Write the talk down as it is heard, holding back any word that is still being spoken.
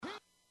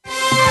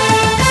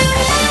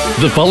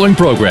The following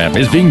program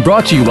is being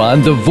brought to you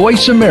on the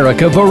Voice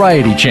America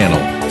Variety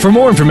Channel. For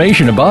more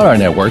information about our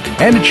network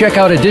and to check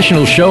out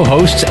additional show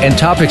hosts and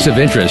topics of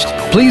interest,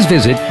 please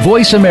visit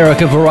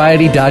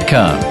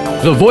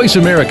voiceamericavariety.com. The Voice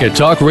America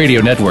Talk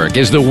Radio Network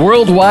is the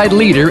worldwide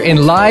leader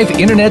in live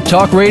Internet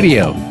talk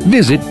radio.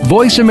 Visit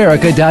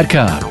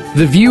voiceamerica.com.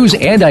 The views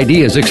and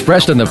ideas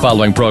expressed on the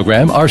following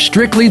program are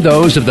strictly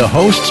those of the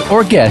hosts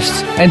or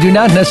guests and do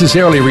not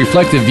necessarily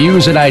reflect the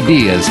views and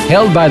ideas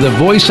held by the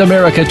Voice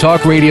America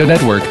Talk Radio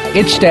Network,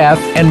 its staff,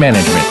 and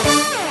management.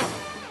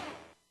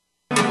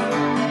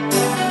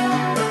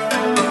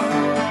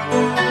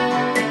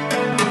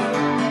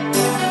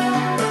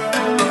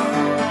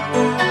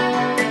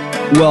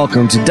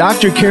 Welcome to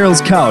Dr.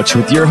 Carol's Couch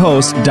with your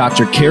host,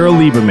 Dr. Carol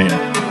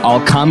Lieberman. All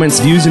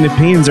comments, views, and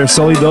opinions are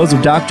solely those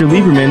of Dr.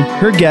 Lieberman,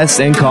 her guests,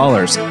 and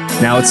callers.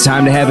 Now it's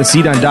time to have a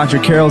seat on Dr.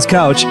 Carol's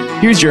Couch.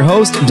 Here's your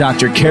host,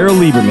 Dr. Carol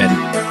Lieberman.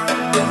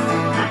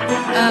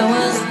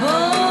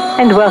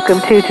 And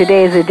welcome to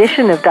today's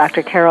edition of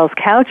Dr. Carol's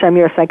Couch. I'm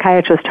your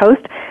psychiatrist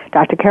host,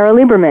 Dr. Carol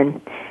Lieberman.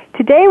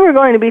 Today we're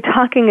going to be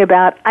talking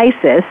about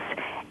ISIS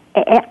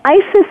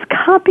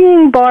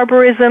copying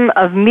barbarism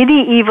of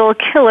medieval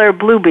killer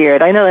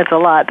Bluebeard. I know that's a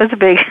lot. That's a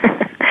big,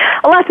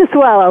 a lot to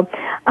swallow.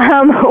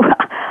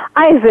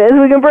 ISIS,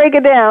 we can break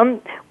it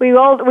down. We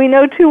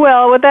know too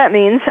well what that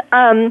means.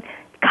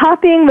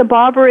 Copying the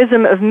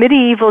barbarism of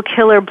medieval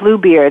killer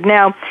Bluebeard.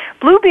 Now,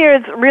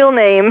 Bluebeard's real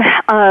name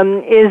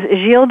is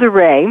Gilles de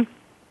Rais,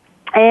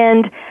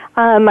 and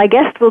my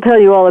guest will tell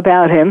you all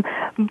about him.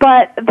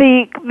 But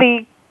he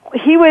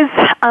was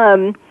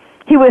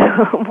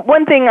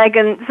one thing I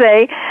can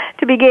say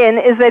to begin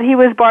is that he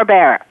was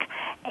barbaric.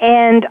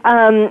 And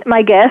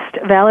my guest,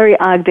 Valerie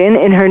Ogden,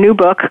 in her new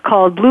book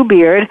called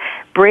Bluebeard,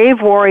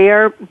 Brave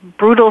Warrior,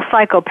 Brutal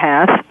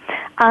Psychopath,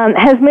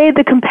 has made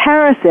the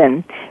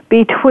comparison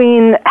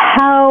between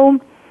how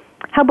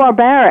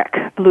barbaric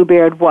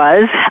Bluebeard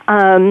was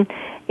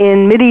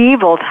in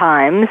medieval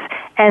times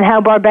and how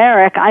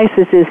barbaric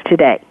ISIS is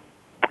today.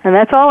 And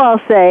that's all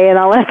I'll say, and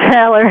I'll let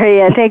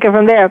Valerie take it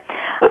from there.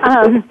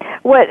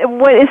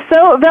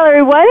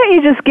 Valerie, why don't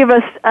you just give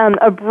us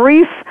a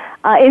brief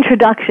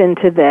introduction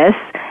to this,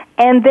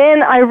 and then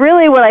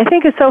what I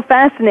think is so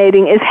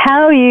fascinating is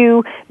how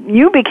you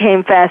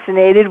became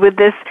fascinated with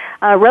this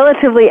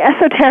relatively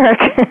esoteric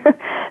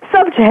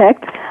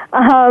subject,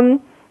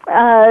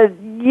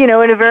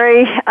 in a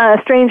very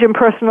strange and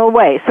personal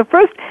way. So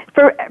first,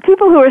 for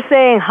people who are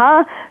saying,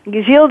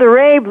 Gilles de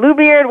Rais,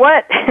 Bluebeard,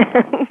 what?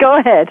 Go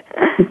ahead.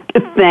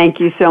 Thank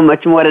you so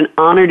much, and what an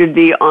honor to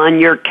be on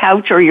your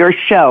couch or your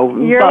show.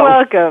 You're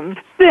welcome.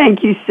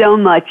 Thank you so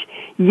much.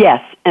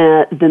 Yes,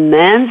 the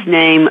man's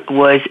name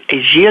was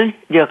Gilles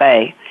de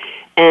Rais,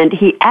 and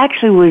he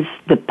actually was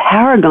the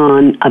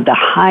paragon of the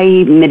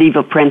high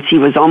medieval prince. He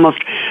was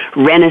almost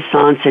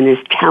Renaissance in his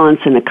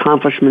talents and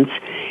accomplishments.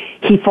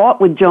 He fought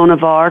with Joan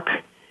of Arc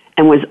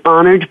and was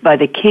honored by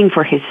the king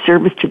for his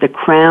service to the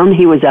crown.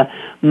 He was a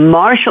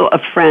Marshal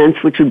of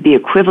France, which would be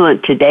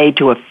equivalent today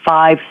to a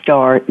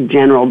 5-star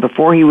general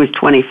before he was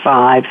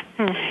 25.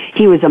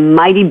 He was a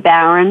mighty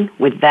baron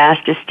with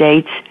vast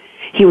estates.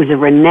 He was a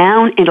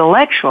renowned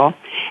intellectual,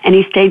 and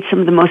he staged some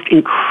of the most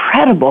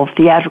incredible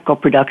theatrical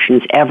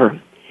productions ever.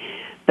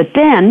 But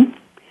then,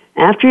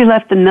 after he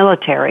left the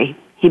military,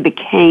 he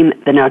became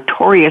the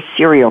notorious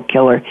serial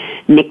killer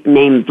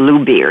nicknamed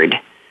Bluebeard.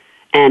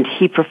 And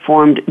he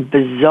performed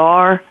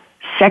bizarre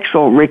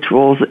sexual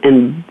rituals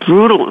and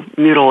brutal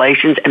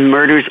mutilations and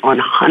murders on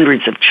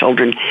hundreds of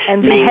children,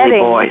 and mainly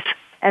boys.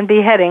 And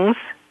beheadings.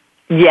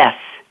 Yes.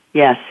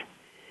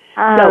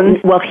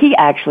 He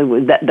actually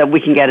was, that we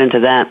can get into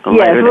that later.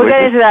 Yes, we'll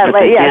get into that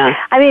later. Yes.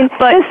 I mean,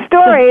 this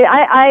story,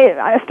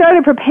 I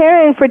started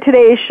preparing for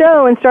today's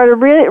show and started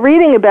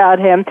reading about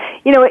him.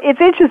 It's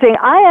interesting.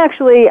 I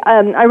actually,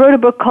 I wrote a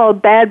book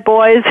called Bad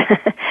Boys,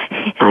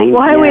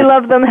 Why We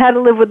Love Them, How to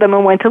Live With Them,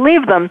 and When to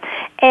Leave Them.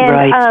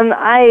 And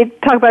I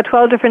talk about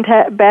 12 different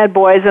bad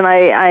boys, and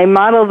I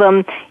model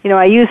them.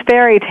 I use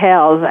fairy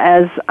tales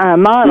as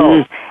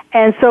models.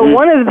 And so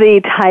one of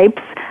the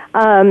types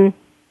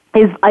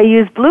is I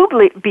use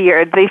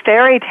Bluebeard, the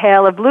fairy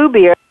tale of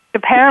Bluebeard,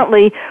 which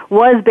apparently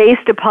was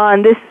based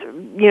upon this,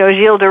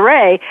 Gilles de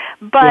Rais.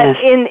 But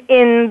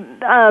in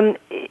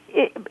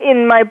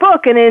my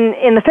book and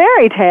in the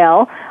fairy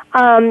tale,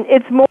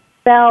 it's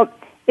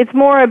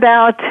more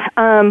about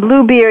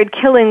Bluebeard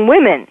killing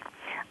women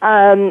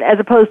as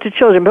opposed to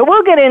children. But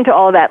we'll get into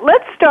all that.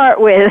 Let's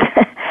start with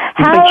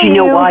how. But you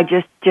know why?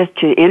 Just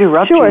to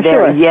interrupt you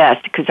there, sure. Yes,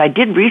 because I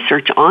did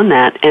research on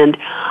that, and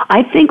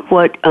I think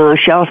what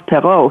Charles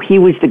Perrault, he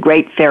was the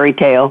great fairy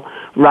tale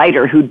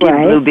writer who did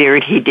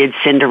Bluebeard, he did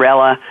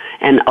Cinderella,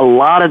 and a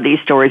lot of these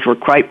stories were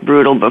quite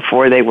brutal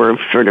before they were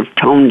sort of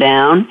toned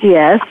down.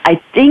 Yes. I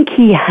think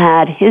he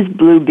had his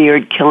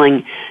Bluebeard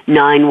killing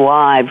 9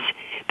 wives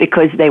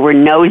because they were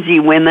nosy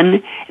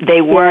women.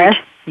 They weren't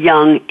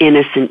young,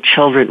 innocent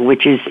children,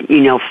 which is,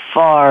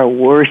 far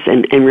worse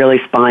and really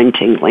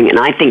spine-tingling. And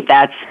I think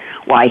that's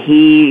why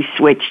he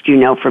switched,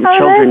 from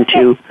children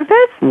to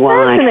that's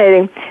wives.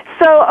 Fascinating.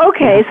 So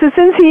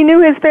since he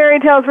knew his fairy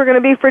tales were going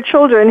to be for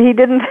children, he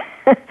didn't.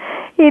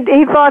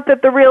 he thought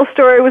that the real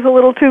story was a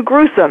little too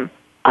gruesome.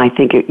 I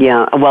think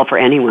well, for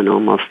anyone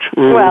almost.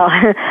 Well,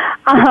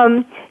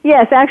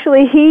 yes,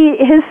 actually,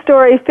 his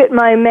story fit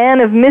my man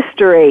of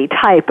mystery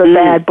type of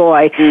bad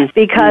boy,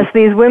 because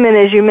these women,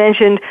 as you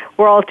mentioned,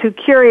 were all too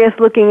curious,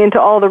 looking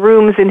into all the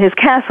rooms in his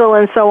castle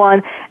and so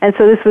on, and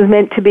so this was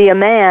meant to be a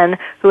man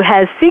who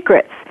has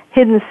secrets,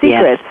 hidden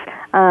secrets,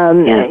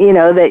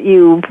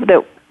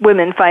 that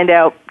women find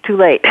out too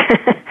late.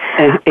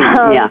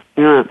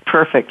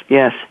 Perfect,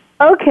 yes.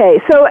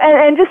 Okay, so,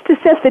 and just to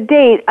set the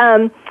date,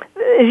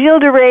 Gilles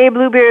de Rais,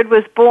 Bluebeard,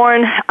 was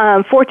born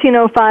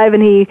 1405,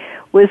 and he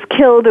was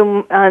killed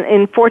in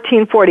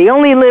 1440. He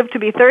only lived to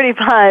be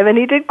 35, and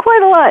he did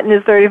quite a lot in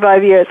his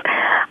 35 years.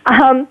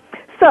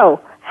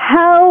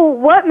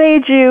 What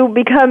made you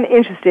become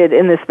interested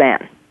in this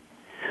man?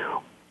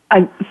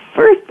 I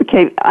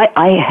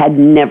had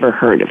never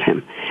heard of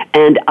him.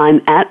 And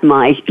I'm at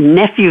my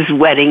nephew's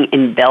wedding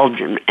in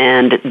Belgium,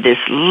 and this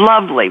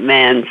lovely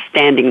man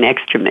standing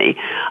next to me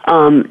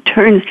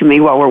turns to me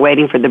while we're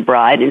waiting for the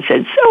bride and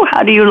said, "So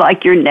how do you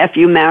like your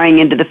nephew marrying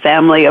into the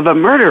family of a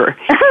murderer?"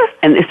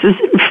 And this was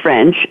in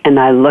French, and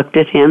I looked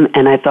at him,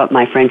 and I thought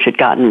my French had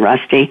gotten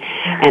rusty,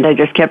 and I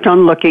just kept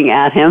on looking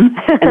at him,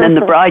 and then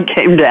the bride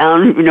came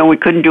down, we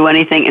couldn't do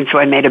anything, and so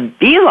I made a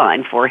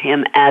beeline for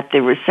him at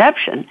the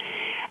reception.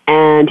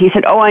 And he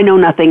said, "Oh, I know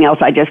nothing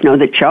else. I just know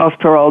that Charles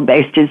Perrault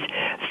based his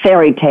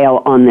fairy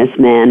tale on this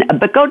man.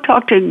 But go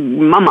talk to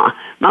Mama.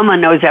 Mama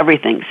knows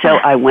everything." So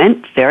I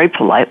went very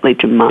politely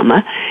to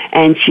Mama,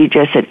 and she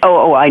just said,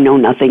 "Oh, I know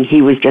nothing.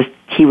 He was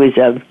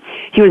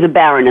a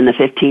baron in the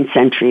 15th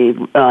century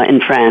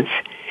in France."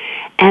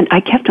 And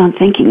I kept on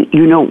thinking,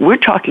 we're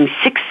talking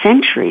 6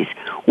 centuries.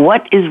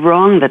 What is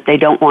wrong that they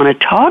don't want to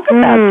talk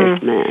about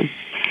this man?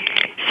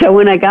 So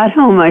when I got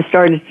home, I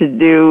started to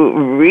do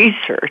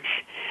research.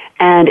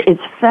 And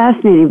it's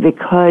fascinating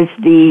because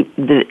the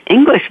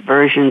English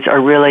versions are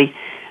really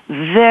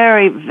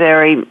very,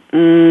 very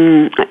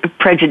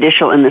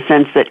prejudicial in the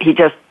sense that he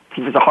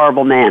was a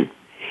horrible man.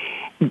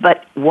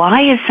 But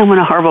why is someone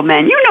a horrible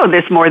man? You know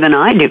this more than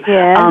I do.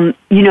 Yeah.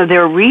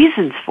 There are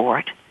reasons for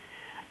it.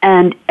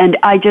 And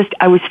I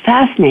was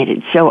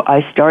fascinated. So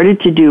I started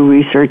to do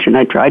research, and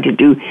I tried to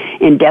do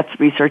in-depth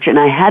research, and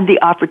I had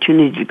the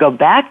opportunity to go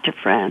back to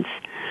France.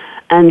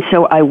 And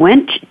so I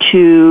went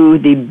to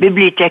the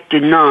Bibliothèque de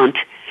Nantes,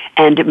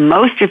 and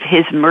most of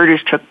his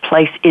murders took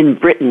place in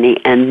Brittany,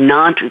 and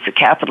Nantes is the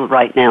capital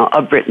right now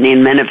of Brittany,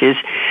 and many of his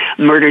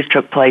murders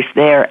took place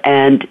there,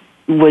 and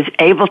was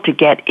able to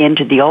get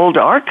into the old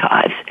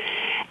archives,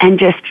 and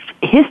just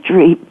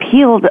history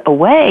peeled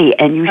away,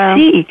 and you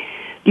see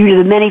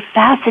the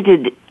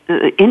many-faceted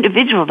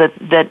individual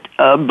that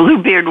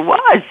Bluebeard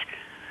was.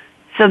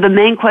 So the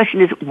main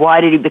question is,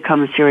 why did he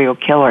become a serial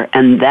killer?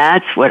 And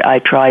that's what I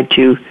tried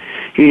to,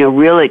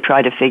 really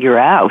try to figure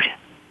out.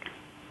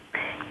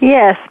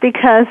 Yes,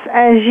 because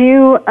as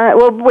you,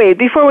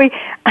 before we,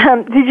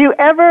 did you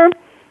ever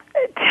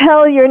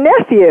tell your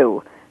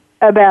nephew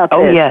about this?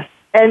 Oh, yes.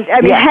 And,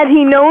 had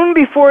he known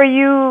before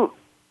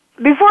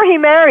he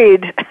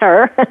married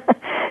her,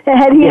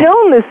 had he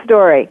known this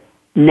story?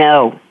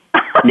 No.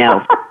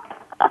 No.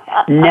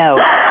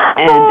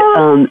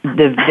 And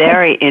the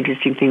very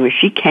interesting thing was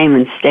she came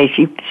and stayed.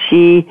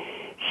 She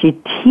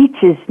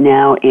teaches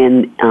now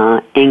in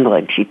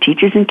England. She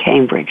teaches in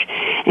Cambridge.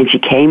 And she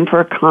came for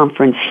a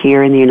conference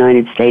here in the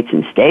United States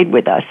and stayed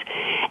with us.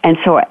 And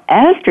so I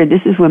asked her,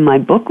 this is when my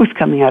book was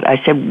coming out, I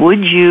said,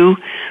 "Would you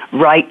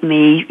write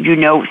me,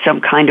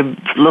 some kind of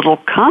little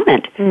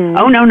comment?"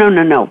 "Oh,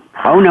 no.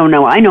 Oh,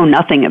 no, I know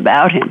nothing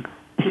about him."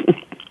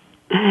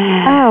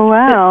 Oh,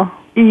 wow.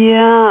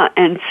 Yeah,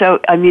 and so,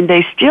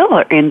 they still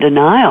are in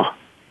denial.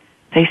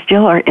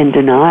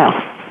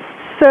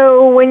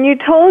 So when you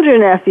told your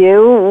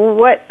nephew,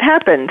 what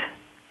happened?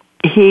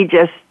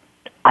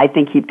 I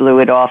think he blew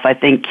it off. I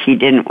think he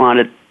didn't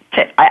want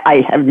to,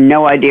 I have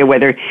no idea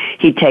whether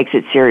he takes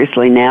it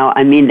seriously now.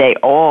 They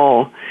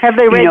all... Have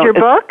they read your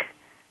book?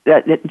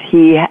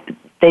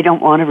 They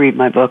don't want to read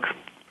my book.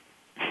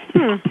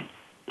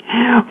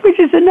 Which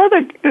is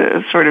another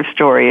sort of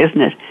story,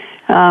 isn't it?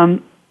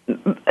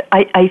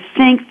 I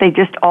think they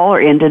just all are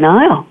in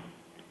denial.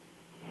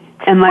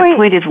 And my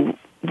point is,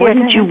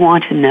 wouldn't you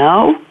want to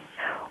know?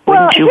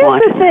 Well, here's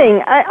the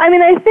thing.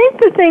 I think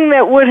the thing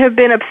that would have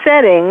been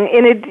upsetting,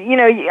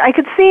 I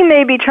could see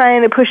maybe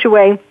trying to push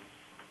away,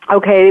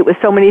 okay, it was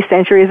so many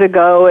centuries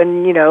ago,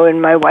 and,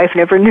 and my wife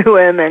never knew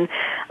him, and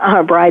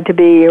our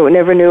bride-to-be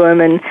never knew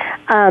him,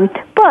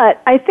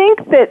 but I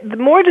think that the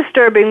more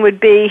disturbing would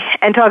be,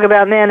 and talk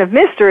about man of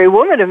mystery,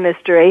 woman of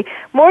mystery,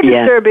 more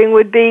disturbing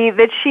would be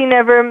that she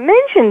never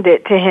mentioned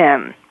it to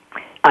him.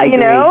 I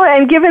agree.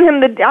 And given him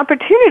the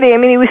opportunity,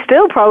 he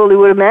still probably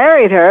would have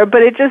married her,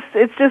 but it's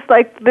just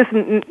like this,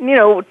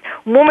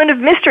 woman of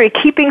mystery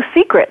keeping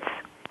secrets.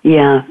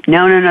 Yeah.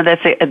 No,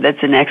 that's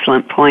an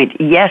excellent point.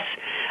 Yes.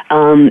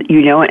 And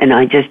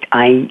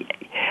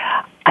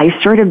I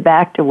sort of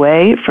backed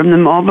away from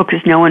them all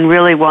because no one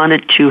really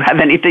wanted to have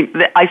anything.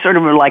 I sort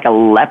of were like a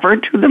leper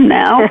to them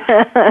now.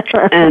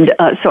 And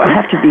so I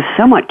have to be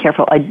somewhat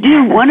careful. I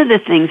do, one of the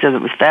things that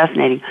was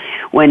fascinating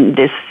when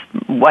this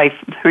wife,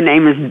 her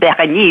name is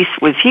Berenice,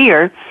 was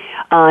here,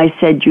 I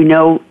said, you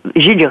know,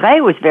 Gilles de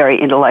Rais was very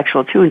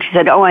intellectual too. And she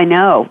said, oh, I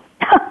know.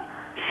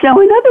 So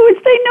in other words,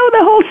 they know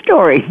the whole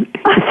story.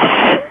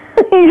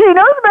 She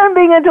knows about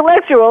being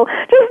intellectual,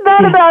 just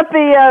not about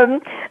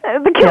the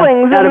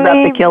killings not and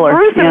about the killers.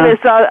 gruesomeness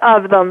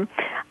of them.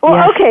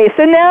 Well, okay,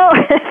 so now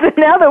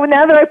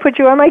that I put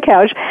you on my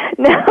couch,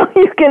 now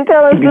you can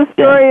tell us the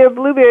story of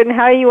Bluebeard and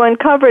how you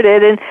uncovered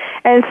it,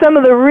 and some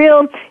of the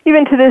real,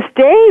 even to this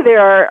day,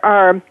 there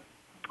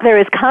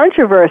is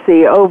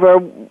controversy over,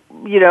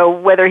 you know,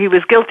 whether he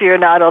was guilty or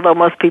not, although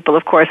most people,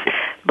 of course,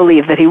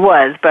 believe that he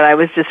was. But I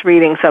was just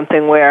reading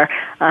something where,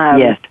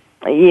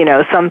 you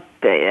know,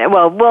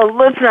 well,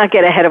 let's not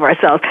get ahead of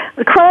ourselves.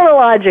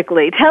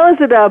 Chronologically, tell us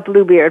about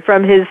Bluebeard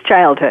from his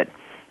childhood.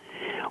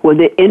 Well,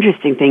 the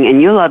interesting thing,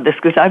 and you'll love this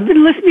because I've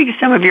been listening to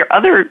some of your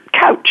other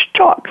couch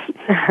talks.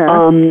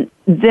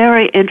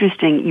 Very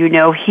interesting. You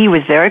know, he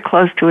was very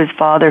close to his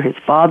father. His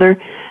father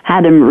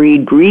had him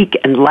read Greek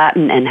and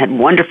Latin and had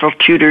wonderful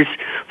tutors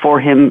for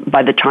him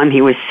by the time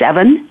he was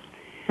 7.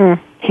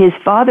 His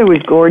father was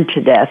gored to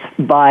death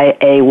by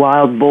a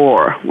wild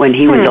boar when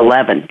he was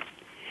 11.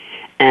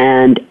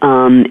 And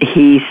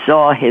he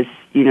saw his,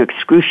 you know,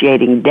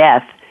 excruciating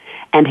death,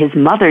 and his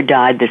mother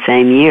died the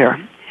same year.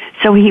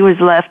 So he was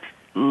left,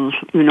 you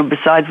know,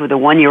 besides with a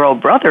 1-year-old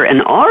brother,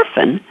 an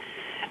orphan,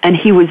 and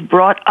he was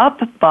brought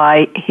up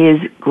by his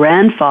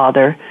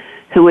grandfather,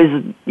 who was,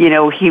 you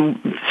know, he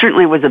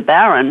certainly was a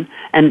baron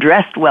and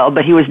dressed well,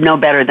 but he was no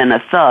better than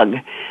a thug.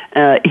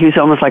 He was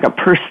almost like a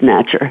purse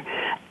snatcher,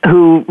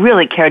 who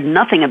really cared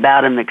nothing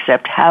about him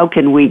except how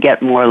can we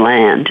get more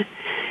land.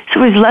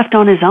 So he was left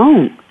on his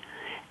own.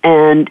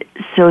 And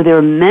so there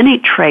are many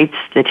traits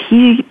that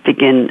he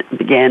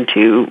began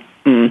to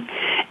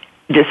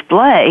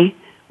display,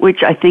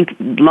 which I think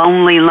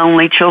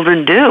lonely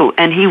children do.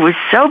 And he was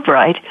so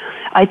bright,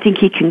 I think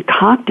he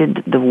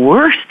concocted the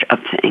worst of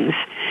things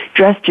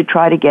just to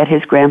try to get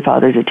his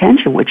grandfather's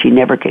attention, which he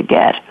never could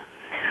get.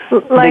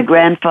 The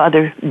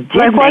grandfather did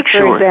like make what,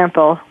 sure. for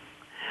example?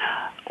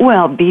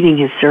 Well, beating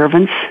his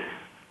servants.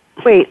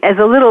 Wait, as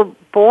a little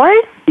boy?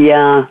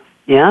 Yeah.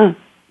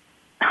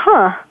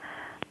 Huh.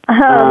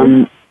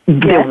 The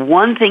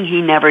one thing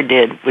he never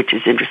did, which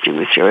is interesting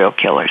with serial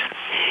killers,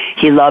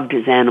 he loved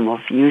his animals.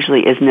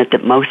 Usually, isn't it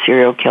that most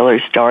serial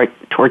killers start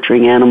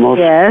torturing animals?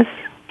 Yes.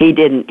 He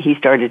didn't. He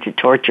started to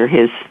torture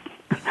his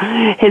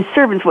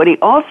servants. What he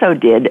also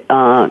did,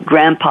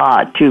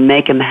 Grandpa, to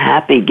make him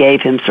happy,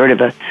 gave him sort of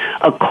a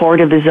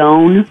court of his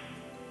own.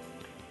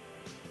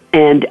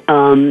 And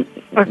a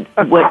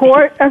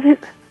court of his?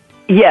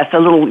 Yes,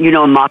 a little, you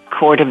know, a mock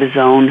court of his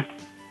own.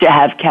 To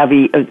have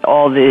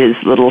all his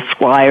little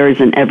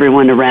squires and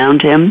everyone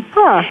around him.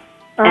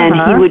 And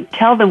he would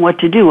tell them what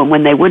to do, and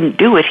when they wouldn't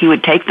do it, he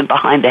would take them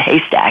behind the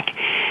haystack,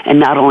 and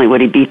not only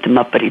would he beat them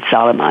up, but he'd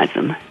sodomize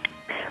them.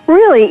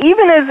 Really?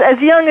 Even as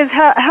young as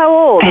how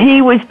old?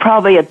 He was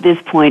probably at this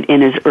point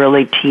in his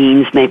early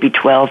teens, maybe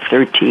 12,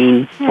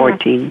 13,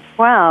 14.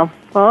 Wow.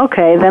 Well,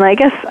 okay, then I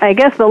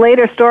guess the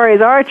later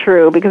stories are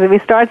true, because if he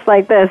starts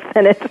like this,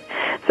 then it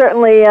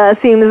certainly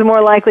seems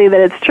more likely that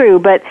it's true.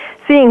 But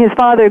seeing his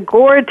father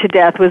gored to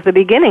death was the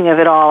beginning of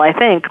it all, I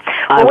think.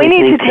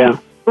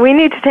 We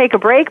need to take a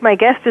break. My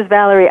guest is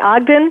Valerie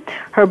Ogden.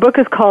 Her book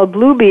is called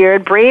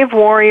Bluebeard, Brave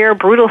Warrior,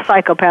 Brutal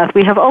Psychopath.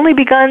 We have only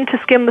begun to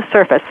skim the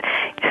surface.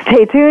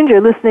 Stay tuned.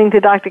 You're listening to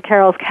Dr.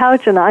 Carol's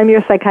Couch, and I'm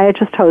your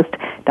psychiatrist host,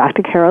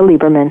 Dr. Carol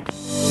Lieberman.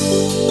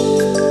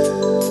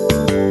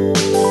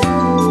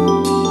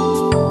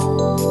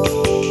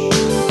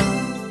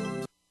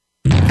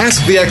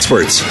 Ask the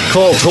experts.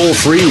 Call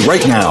toll-free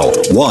right now,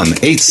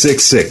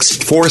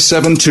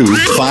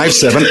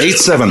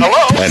 1-866-472-5787.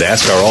 And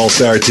ask our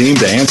all-star team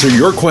to answer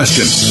your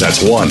question. That's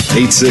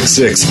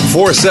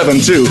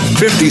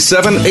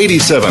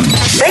 1-866-472-5787.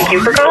 Thank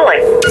you for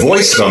calling.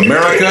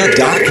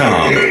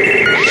 VoiceAmerica.com.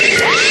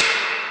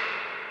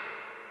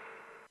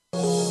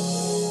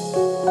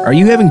 Are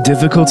you having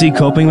difficulty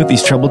coping with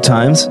these troubled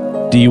times?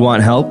 Do you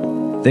want help?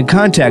 Then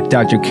contact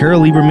Dr.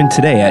 Carol Lieberman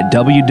today at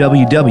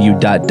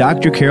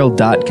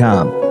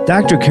www.drcarol.com.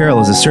 Dr.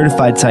 Carol is a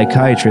certified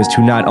psychiatrist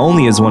who not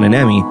only has won an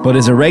Emmy, but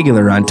is a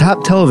regular on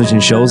top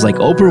television shows like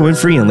Oprah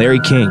Winfrey and Larry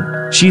King.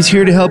 She's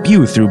here to help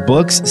you through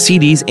books,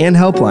 CDs, and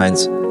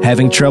helplines.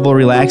 Having trouble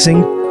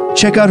relaxing?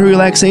 Check out her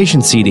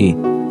relaxation CD.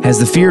 Has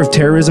the fear of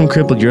terrorism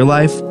crippled your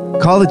life?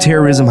 Call the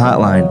Terrorism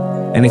Hotline.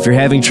 And if you're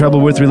having trouble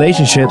with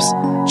relationships,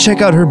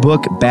 check out her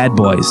book, Bad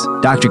Boys.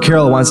 Dr.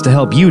 Carol wants to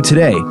help you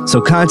today,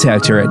 so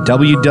contact her at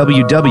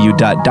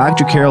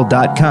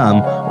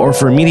www.drcarol.com or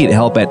for immediate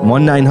help at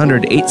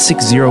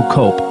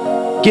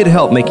 1-900-860-COPE. Get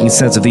help making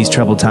sense of these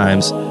troubled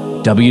times.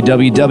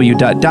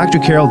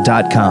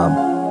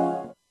 www.drcarol.com.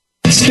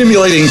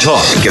 stimulating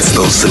talk. It gets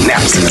those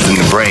synapses in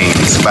the brain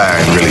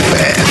firing really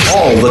fast.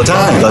 All the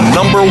time. The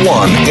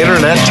 #1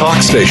 Internet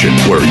talk station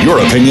where your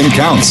opinion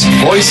counts.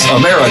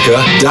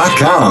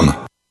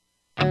 VoiceAmerica.com.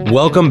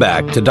 Welcome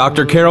back to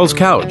Dr. Carol's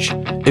Couch.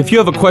 If you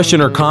have a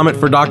question or comment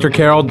for Dr.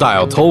 Carol,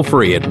 dial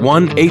toll-free at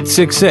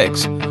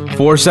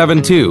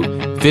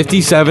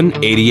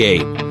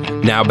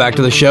 1-866-472-5788. Now back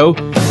to the show.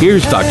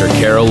 Here's Dr.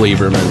 Carol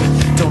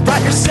Lieberman. Don't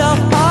write yourself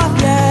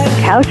off yet.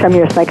 Couch. I'm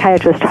your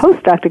psychiatrist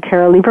host, Dr.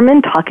 Carol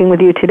Lieberman, talking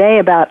with you today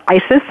about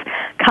ISIS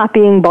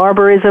copying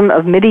barbarism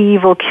of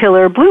medieval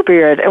killer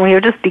Bluebeard. And we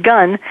have just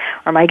begun,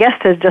 or my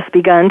guest has just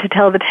begun, to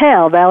tell the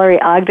tale.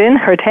 Valerie Ogden,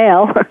 her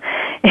tale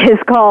is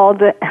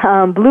called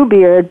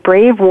Bluebeard,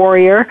 Brave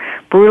Warrior,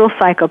 Brutal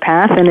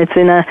Psychopath, and it's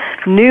in a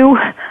new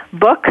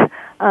book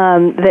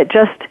that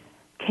just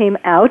came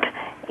out.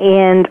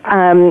 And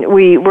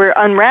we were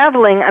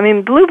unraveling. I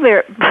mean,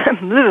 Bluebeard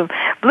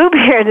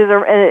is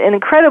an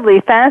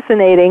incredibly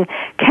fascinating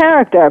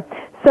character.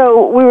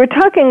 So we were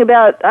talking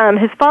about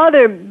his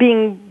father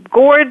being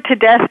gored to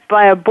death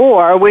by a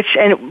boar,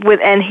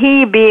 and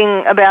he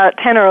being about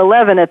 10 or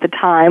 11 at the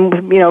time,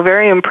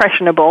 very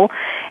impressionable,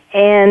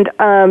 and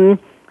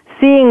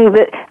seeing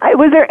that.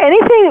 Was there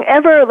anything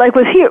ever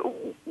was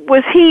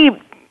he?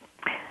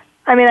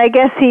 I mean, I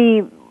guess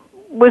he.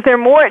 Was there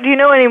more? Do you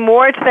know any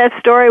more to that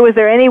story? Was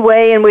there any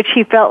way in which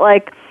he felt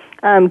like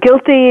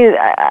guilty?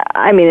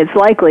 I mean, it's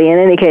likely in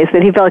any case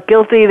that he felt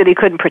guilty that he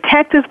couldn't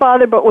protect his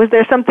father, but was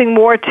there something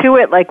more to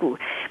it? Was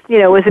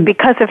it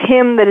because of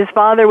him that his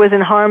father was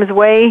in harm's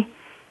way?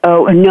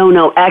 Oh,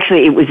 no.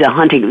 Actually, it was a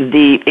hunting.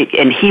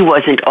 And he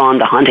wasn't on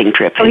the hunting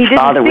trip. His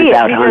father was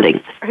out hunting.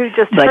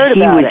 But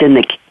he was in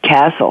the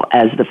castle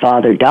as the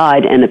father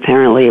died, and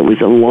apparently it was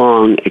a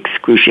long,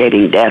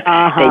 excruciating death.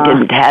 They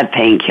didn't have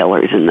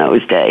painkillers in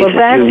those days. Well,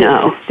 that's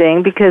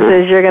interesting, because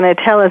as you're going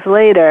to tell us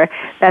later,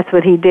 that's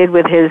what he did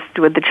with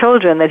the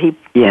children, that he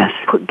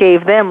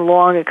gave them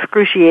long,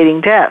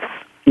 excruciating deaths.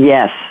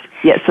 Yes.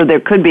 Yes, so there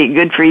could be,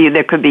 good for you,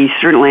 there could be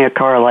certainly a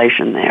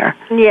correlation there.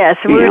 Yes,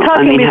 and we were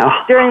talking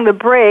during the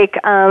break,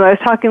 I was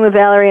talking with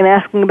Valerie and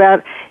asking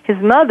about his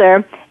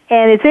mother,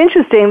 and it's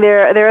interesting,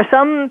 there are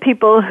some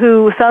people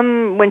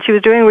when she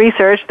was doing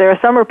research, there are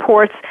some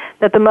reports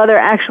that the mother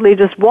actually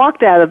just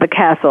walked out of the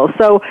castle.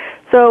 So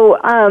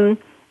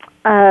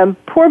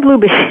poor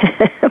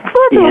Bluebeard,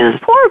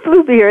 poor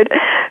Bluebeard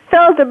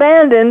felt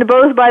abandoned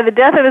both by the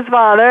death of his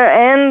father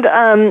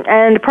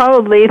and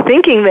probably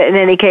thinking that in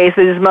any case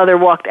that his mother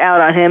walked out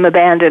on him,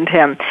 abandoned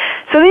him.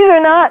 So these are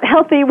not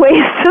healthy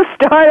ways to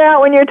start out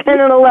when you're 10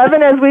 and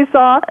 11, as we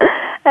saw.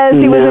 As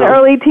he was an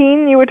early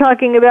teen, you were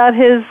talking about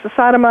his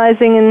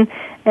sodomizing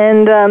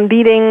and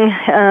beating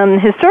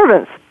his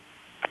servants.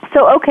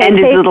 So and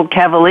his little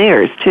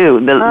cavaliers too,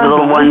 the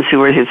little ones who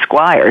were his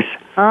squires.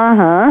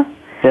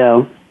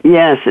 So.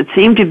 Yes, it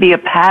seemed to be a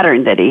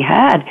pattern that he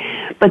had.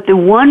 But the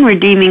one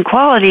redeeming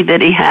quality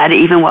that he had,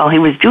 even while he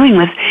was doing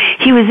this,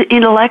 he was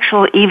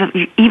intellectual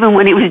even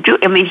when he was doing.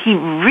 I mean, he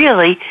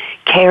really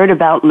cared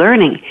about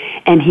learning,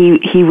 and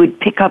he would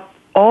pick up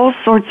all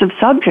sorts of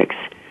subjects.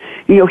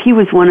 He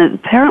was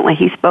apparently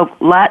he spoke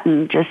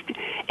Latin just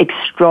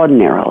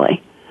extraordinarily.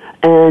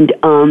 And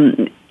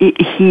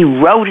he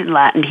wrote in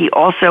Latin. He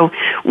also,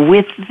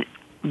 with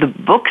the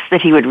books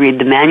that he would read,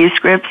 the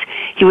manuscripts,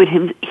 he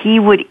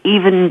would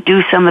even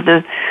do some of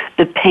the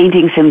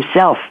paintings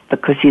himself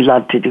because he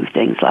loved to do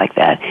things like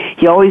that.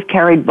 He always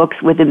carried books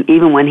with him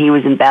even when he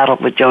was in battle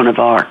with Joan of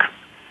Arc.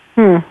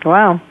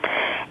 Wow.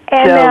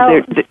 And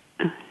so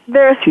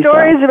there are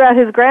stories about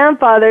his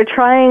grandfather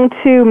trying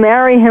to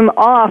marry him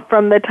off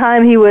from the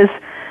time he was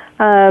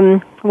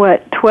 12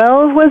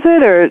 was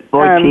it? Or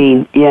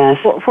 14, yes.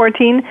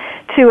 14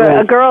 to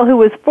a girl who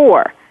was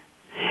 4.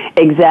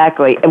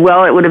 Exactly.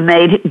 Well, it would have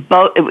made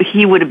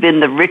he would have been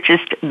the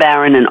richest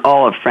baron in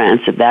all of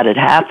France if that had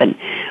happened.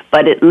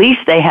 But at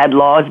least they had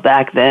laws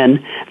back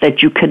then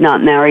that you could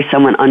not marry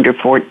someone under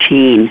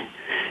 14.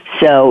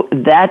 So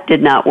that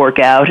did not work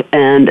out,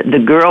 and the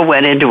girl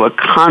went into a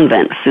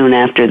convent soon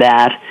after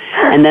that.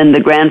 And then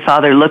the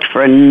grandfather looked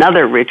for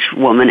another rich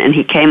woman, and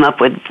he came up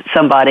with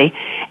somebody,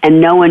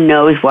 and no one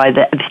knows why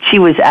she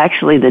was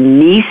actually the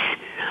niece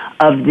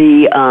of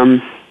the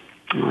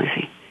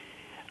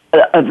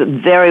a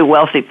very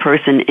wealthy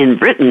person in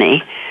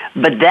Brittany,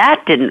 but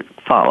that didn't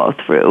follow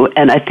through.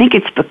 And I think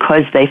it's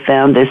because they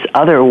found this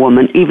other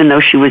woman, even though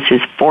she was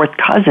his 4th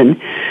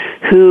cousin,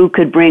 who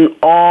could bring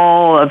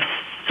all of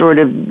sort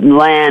of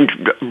land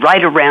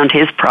right around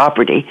his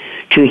property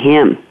to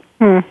him.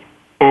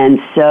 And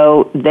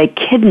so they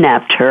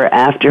kidnapped her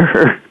after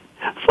her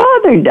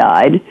father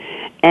died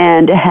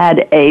and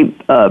had a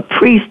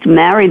priest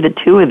marry the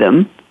two of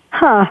them.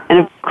 And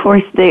of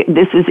course,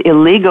 this is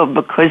illegal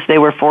because they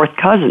were 4th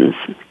cousins.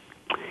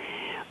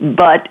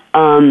 But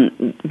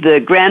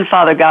the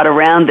grandfather got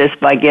around this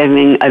by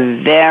giving a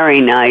very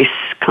nice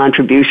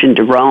contribution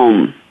to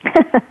Rome.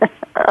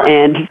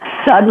 And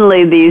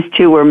suddenly these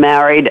two were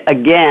married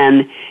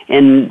again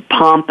in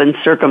pomp and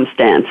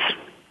circumstance.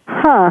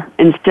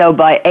 And so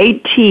by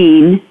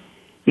 18,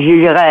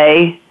 Gilles de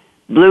Rais,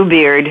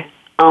 Bluebeard,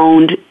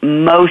 owned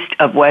most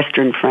of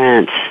Western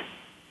France.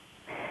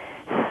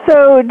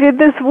 So did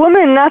this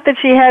woman, not that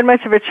she had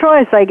much of a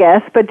choice, I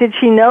guess, but did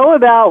she know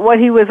about what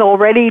he was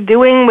already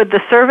doing with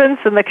the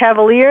servants and the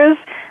cavaliers?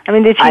 I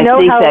mean, did she know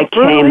how I think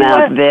that came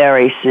out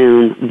very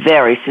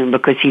soon,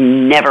 because he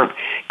never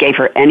gave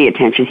her any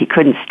attention. He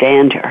couldn't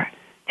stand her.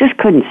 Just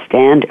couldn't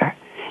stand her.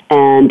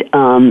 And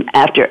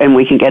and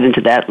we can get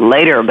into that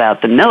later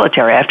about the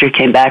military. After he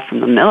came back from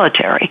the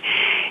military,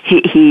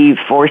 he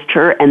forced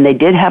her, and they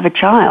did have a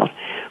child,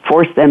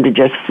 forced them to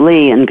just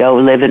flee and go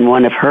live in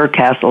one of her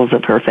castles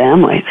of her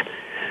families.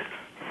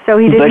 So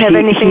he didn't have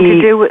anything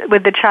to do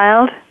with the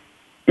child?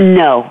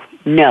 No.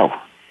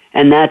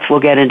 And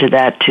we'll get into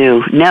that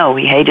too. No,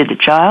 he hated the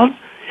child.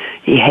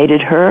 He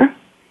hated her.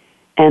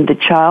 And the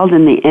child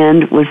in the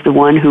end was the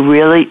one who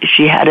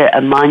she had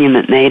a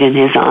monument made in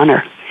his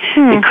honor.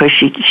 Because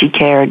she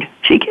cared.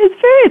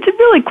 It's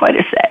really quite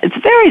it's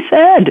very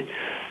sad.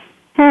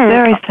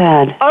 Very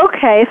sad.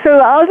 Okay, so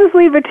I'll just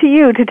leave it to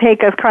you to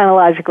take us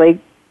chronologically.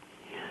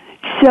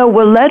 So,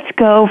 let's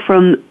go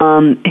from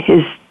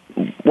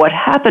what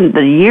happened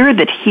the year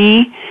that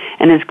he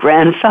and his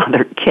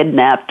grandfather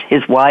kidnapped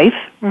his wife.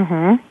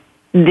 Mm-hmm.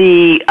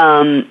 The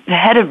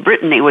head of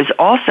Brittany was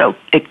also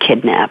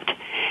kidnapped.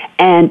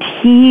 And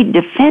he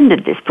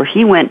defended this,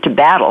 he went to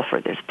battle for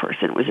this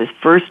person. It was his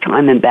first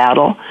time in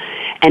battle,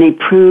 and he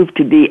proved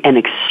to be an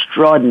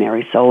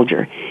extraordinary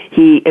soldier.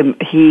 He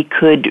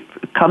could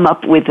come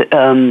up with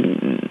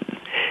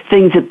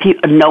things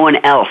that no one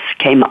else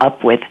came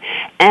up with.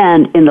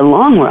 And in the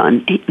long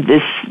run,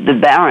 the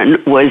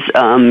Baron was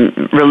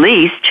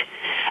released,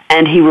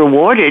 and he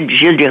rewarded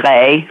Gilles de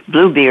Rais,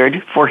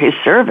 Bluebeard, for his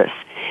service.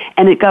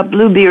 And it got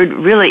Bluebeard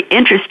really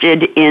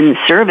interested in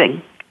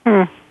serving.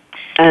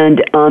 And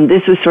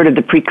this was sort of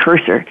the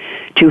precursor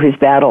to his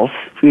battles,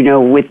 during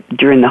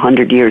the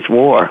 100 Years'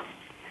 War.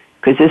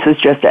 Because this was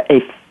just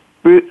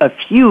a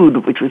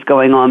feud which was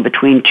going on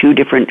between two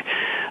different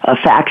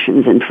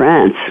factions in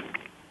France.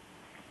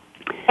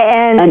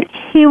 And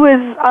he was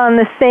on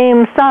the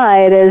same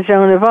side as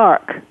Joan of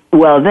Arc.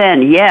 Well,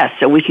 then, yes.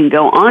 So we can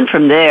go on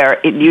from there.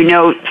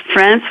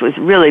 France was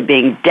really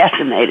being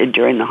decimated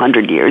during the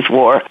 100 Years'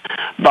 War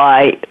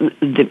by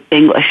the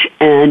English.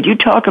 And you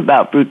talk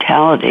about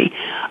brutality.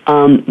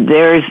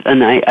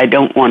 I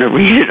don't want to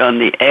read it on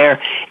the air.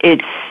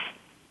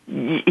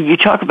 You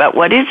talk about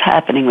what is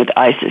happening with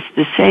ISIS.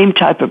 The same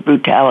type of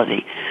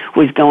brutality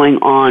was going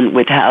on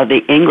with how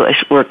the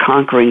English were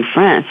conquering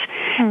France.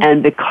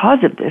 And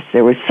because of this,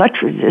 there was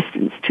such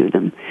resistance to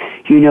them.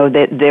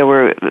 That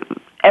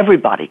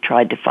everybody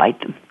tried to fight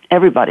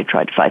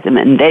them.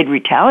 And they'd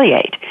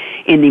retaliate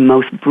in the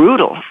most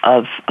brutal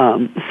of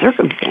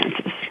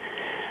circumstances.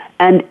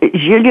 And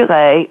Gilles de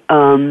Rais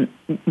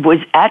was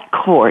at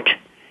court,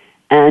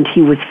 and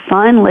he was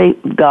finally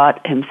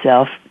got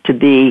himself to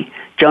be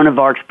Joan of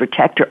Arc's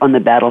protector on the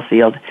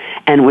battlefield,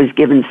 and was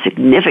given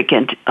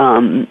significant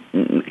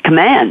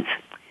commands.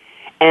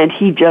 And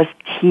he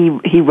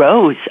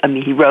rose.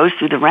 He rose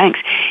through the ranks.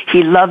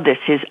 He loved this.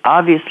 His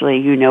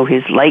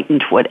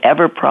latent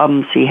whatever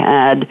problems he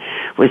had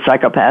with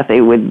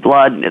psychopathy, with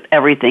blood, with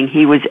everything,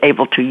 he was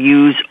able to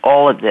use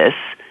all of this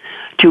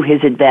to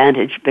his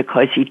advantage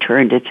because he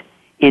turned it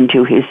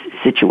into his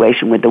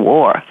situation with the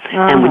war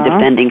and with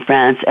defending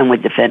France and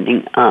with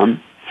defending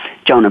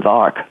Joan of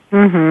Arc.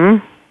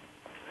 Mm-hmm.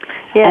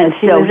 Yes,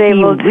 he was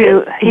able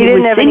to. He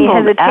didn't have any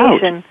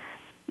hesitation.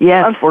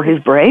 Yes, for his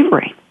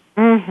bravery.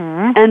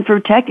 Mm-hmm. And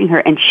protecting her,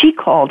 and she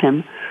called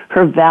him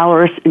her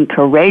valorous and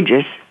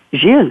courageous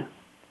Gilles.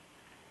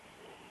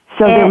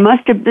 So there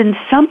must have been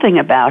something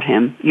about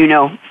him,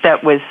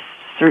 that was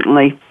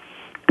certainly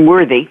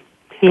worthy.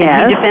 Yes.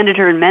 And he defended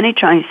her in many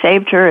times,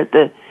 saved her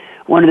at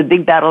one of the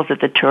big battles at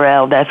the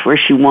Tourelle. That's where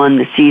she won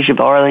the Siege of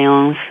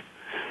Orleans.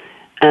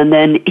 And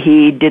then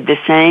he did the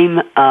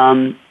same,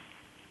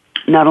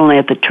 not only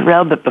at the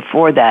Tourelle, but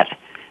before that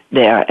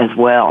there as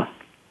well.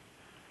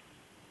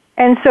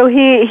 And so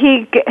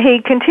he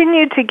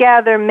continued to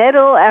gather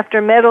medal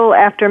after medal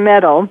after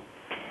medal,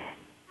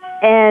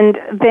 and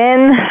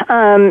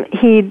then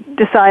he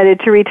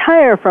decided to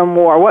retire from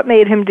war. What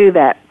made him do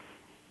that?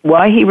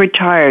 Why he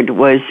retired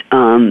was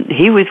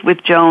he was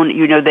with Joan.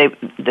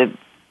 The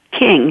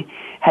king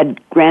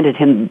had granted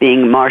him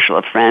being Marshal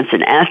of France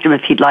and asked him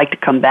if he'd like to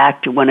come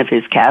back to one of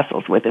his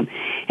castles with him,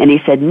 and he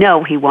said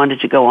no. He wanted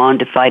to go on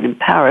to fight in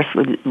Paris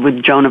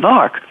with Joan of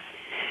Arc.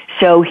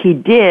 So he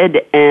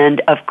did,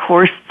 and of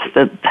course,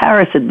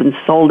 Paris had been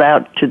sold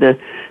out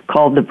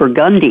called the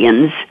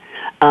Burgundians,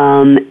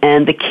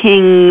 and the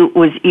king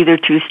was either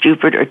too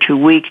stupid or too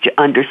weak to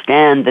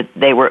understand that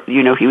they were,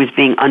 he was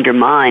being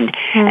undermined.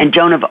 And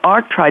Joan of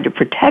Arc tried to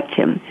protect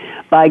him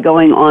by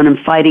going on and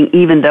fighting,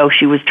 even though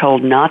she was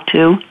told not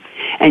to.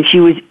 And she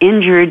was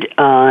injured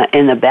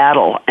in the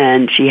battle,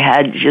 and she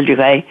had Gilles de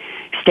Rais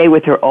stay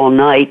with her all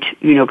night,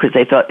 because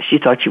she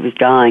thought she was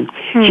dying.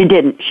 She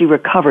didn't. She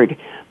recovered.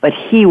 But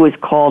he was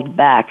called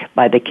back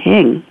by the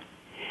king,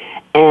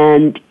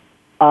 and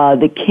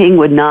the king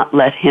would not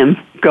let him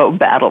go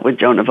battle with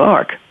Joan of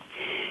Arc.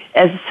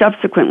 as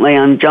subsequently,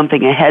 I'm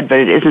jumping ahead, but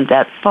it isn't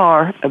that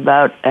far,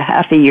 about a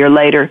half a year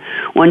later,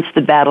 once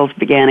the battles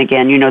began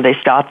again, they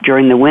stopped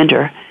during the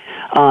winter,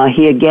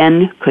 he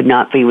again could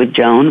not be with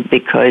Joan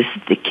because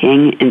the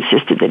king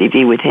insisted that he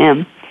be with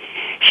him.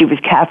 She was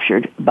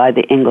captured by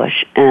the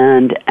English,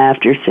 and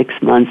after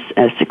 6 months,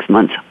 a 6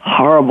 months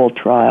horrible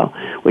trial,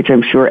 which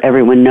I'm sure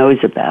everyone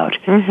knows about,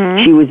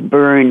 she was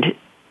burned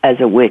as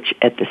a witch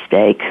at the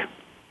stake.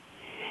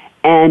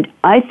 And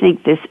I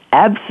think this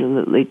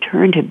absolutely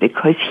turned him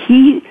because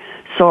he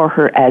saw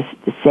her as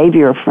the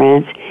savior of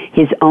France,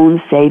 his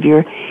own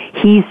savior.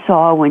 He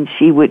saw when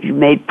she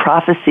made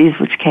prophecies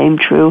which came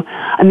true.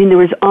 I mean, there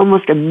was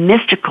almost a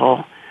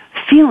mystical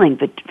feeling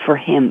for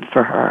him,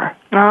 for her.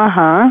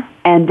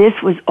 And this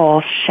was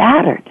all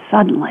shattered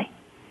suddenly.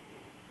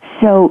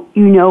 So,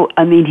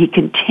 he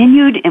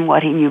continued in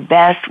what he knew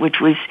best,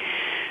 which was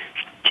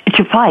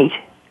to fight,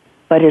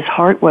 but his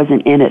heart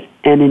wasn't in it.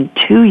 And in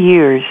 2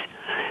 years,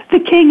 the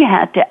king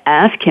had to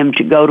ask him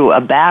to go to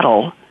a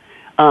battle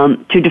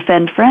to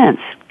defend France.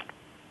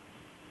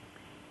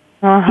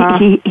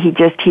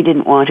 He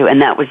didn't want to,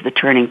 and that was the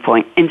turning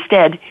point.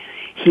 Instead,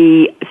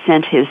 he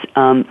sent his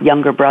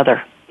younger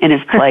brother in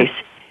his place.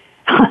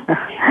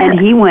 And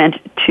he went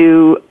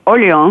to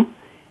Orleans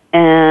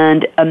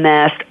and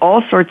amassed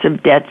all sorts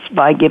of debts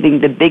by giving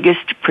the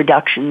biggest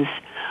productions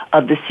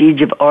of the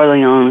Siege of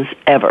Orleans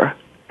ever.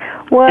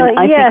 Well,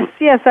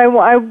 yes, I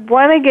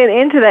want to get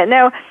into that.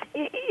 Now,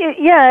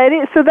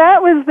 so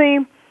that was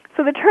the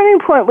turning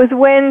point was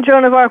when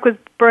Joan of Arc was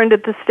burned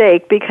at the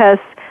stake because,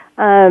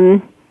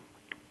 I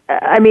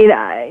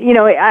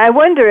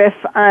wonder if,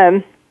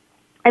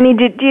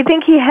 do you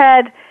think he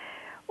had,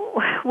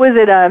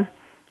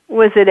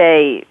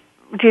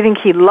 do you think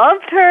he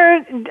loved her?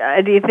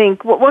 Do you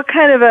think, what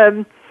kind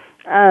of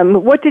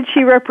what did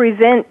she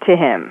represent to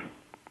him?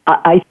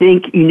 I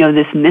think,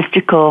 this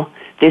mystical,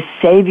 this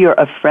savior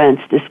of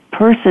France, this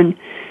person,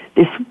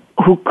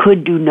 who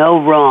could do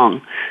no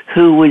wrong,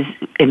 who was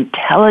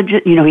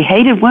intelligent, he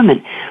hated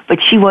women, but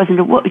she wasn't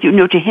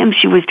to him,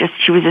 she was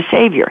a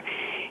savior.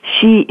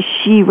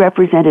 She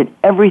represented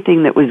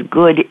everything that was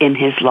good in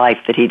his life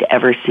that he'd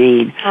ever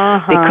seen,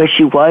 because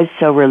she was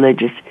so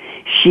religious.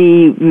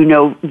 She,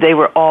 they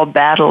were all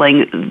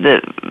battling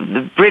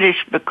the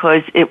British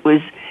because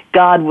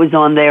God was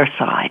on their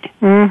side,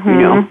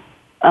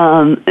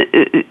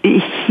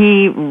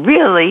 he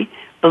really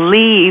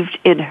believed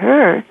in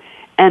her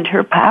and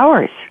her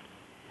powers.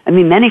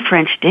 Many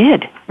French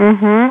did,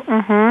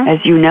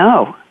 as you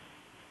know.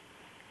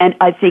 And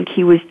I think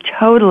he was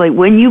totally,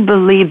 when you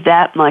believe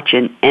that much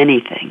in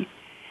anything,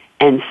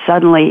 and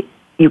suddenly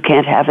you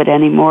can't have it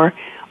anymore,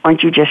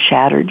 aren't you just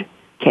shattered?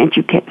 Can't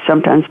you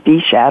sometimes be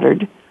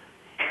shattered?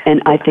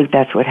 And I think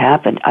that's what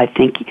happened. I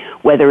think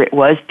whether it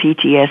was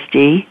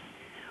PTSD,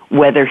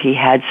 whether he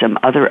had some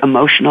other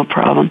emotional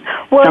problem.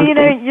 Well,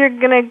 you're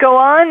going to go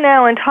on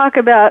now and talk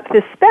about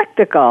the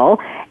spectacle.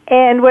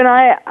 And when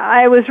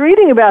I was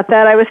reading about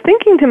that, I was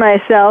thinking to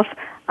myself,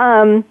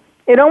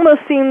 it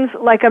almost seems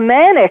like a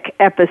manic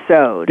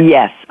episode.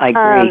 Yes, I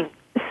agree.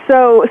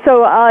 So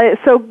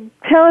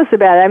tell us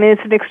about it.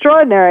 It's an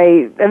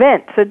extraordinary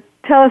event. So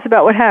tell us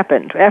about what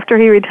happened after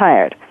he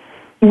retired.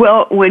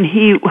 Well,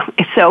 he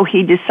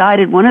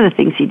decided, one of the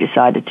things he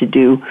decided to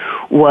do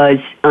was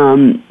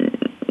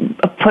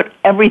put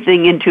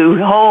everything into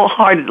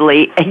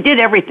wholeheartedly, he did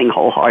everything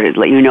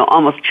wholeheartedly,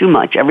 almost too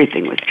much,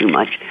 everything was too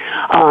much,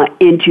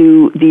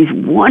 into these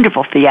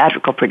wonderful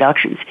theatrical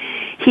productions.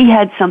 He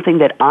had something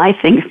that I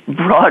think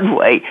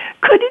Broadway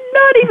could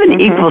not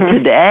even equal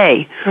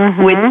today,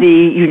 with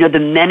the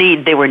many,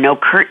 there were no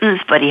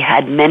curtains, but he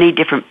had many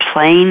different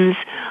planes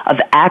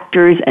of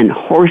actors and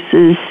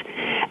horses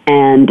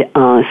and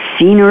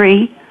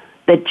scenery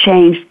that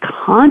changed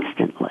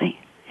constantly.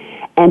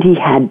 And he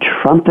had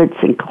trumpets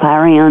and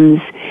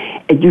clarions,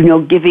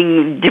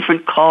 giving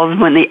different calls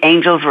when the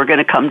angels were going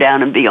to come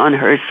down and be on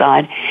her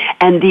side.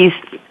 And these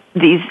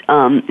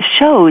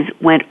shows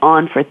went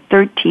on for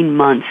 13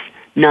 months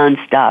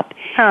nonstop.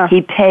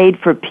 He paid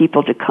for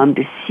people to come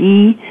to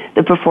see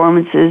the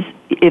performances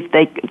if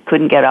they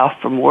couldn't get off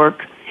from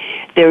work.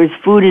 There was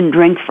food and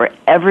drink for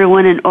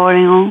everyone in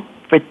Orleans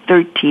for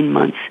 13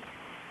 months.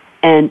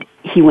 And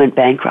he went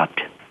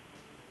bankrupt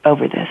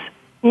over this.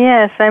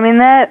 Yes,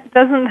 that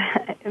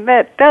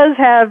does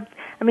have,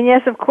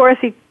 yes, of course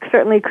he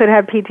certainly could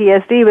have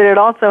PTSD, but it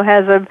also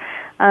has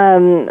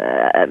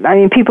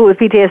people with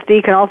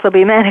PTSD can also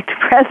be manic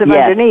depressive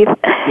underneath.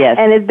 Yes.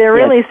 And there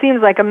really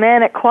seems like a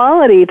manic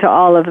quality to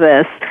all of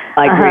this.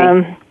 I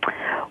agree.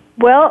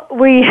 Well,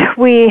 we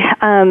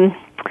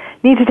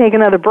need to take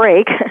another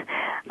break.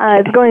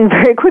 It's going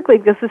very quickly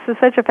because this is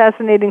such a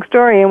fascinating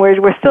story, and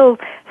we're still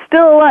a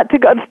lot to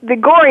go. The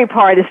gory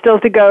part is still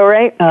to go,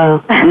 right?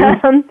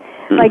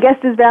 My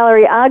guest is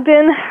Valerie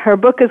Ogden. Her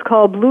book is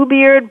called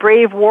Bluebeard,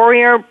 Brave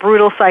Warrior,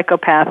 Brutal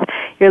Psychopath.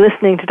 You're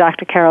listening to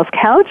Dr. Carol's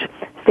Couch.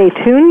 Stay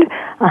tuned.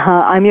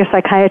 I'm your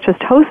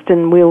psychiatrist host,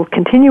 and we'll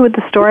continue with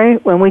the story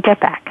when we get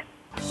back.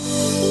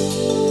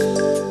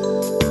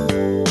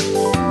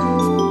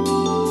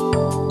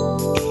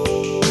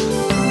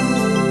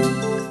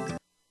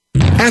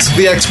 Ask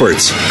the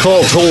experts.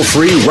 Call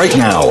toll-free right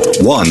now,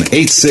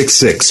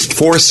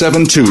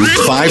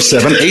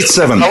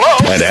 1-866-472-5787.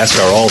 And ask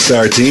our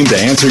All-Star team to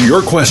answer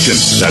your question.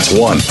 That's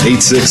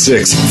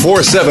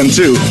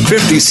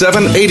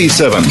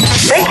 1-866-472-5787.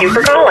 Thank you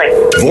for calling.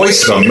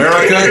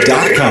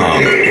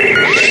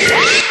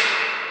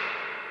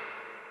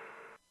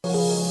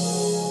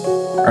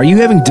 VoiceAmerica.com. Are you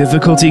having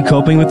difficulty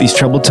coping with these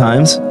troubled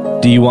times?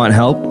 Do you want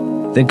help?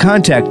 Then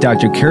contact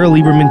Dr. Carol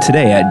Lieberman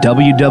today at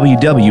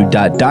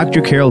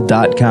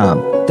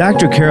www.drcarol.com.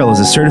 Dr. Carol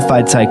is a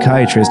certified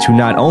psychiatrist who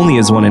not only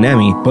has won an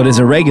Emmy, but is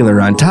a regular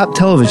on top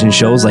television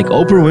shows like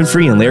Oprah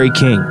Winfrey and Larry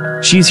King.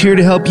 She's here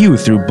to help you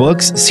through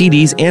books,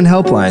 CDs, and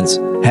helplines.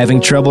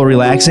 Having trouble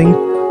relaxing?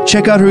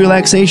 Check out her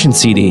relaxation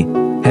CD.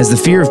 Has the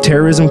fear of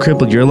terrorism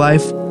crippled your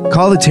life?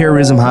 Call the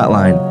Terrorism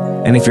Hotline.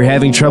 And if you're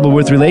having trouble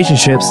with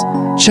relationships,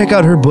 check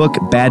out her book,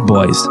 Bad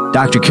Boys.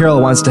 Dr. Carol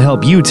wants to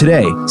help you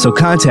today, so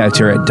contact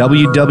her at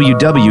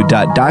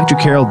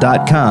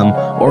www.drcarol.com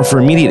or for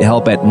immediate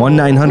help at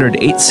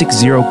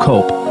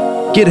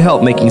 1-900-860-COPE. Get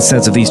help making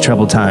sense of these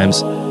troubled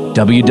times.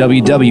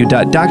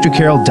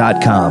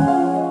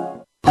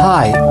 www.drcarol.com.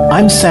 Hi,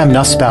 I'm Sam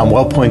Nussbaum,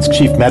 WellPoint's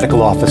Chief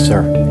Medical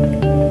Officer.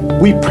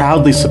 We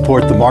proudly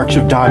support the March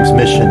of Dimes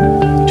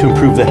mission to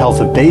improve the health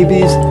of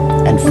babies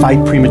and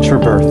fight premature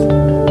birth.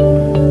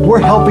 We're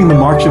helping the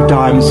March of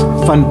Dimes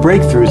fund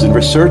breakthroughs in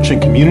research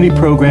and community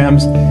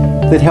programs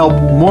that help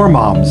more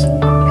moms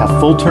have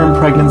full-term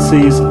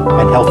pregnancies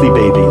and healthy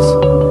babies.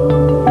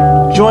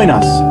 Join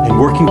us in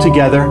working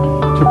together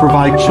to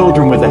provide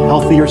children with a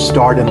healthier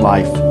start in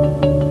life.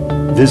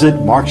 Visit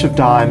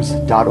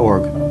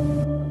marchofdimes.org.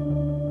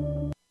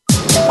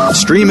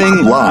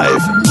 Streaming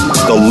live,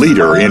 the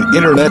leader in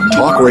Internet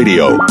Talk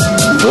Radio,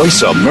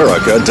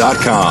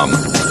 VoiceAmerica.com.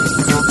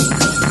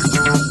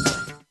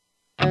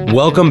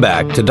 Welcome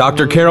back to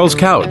Dr. Carol's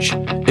Couch.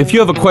 If you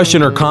have a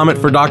question or comment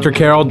for Dr.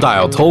 Carol,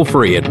 dial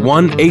toll-free at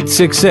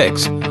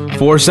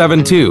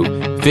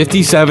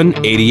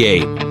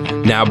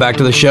 1-866-472-5788. Now back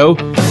to the show.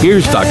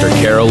 Here's Dr.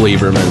 Carol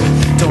Lieberman.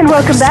 And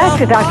welcome back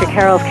to Dr.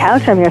 Carol's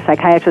Couch. I'm your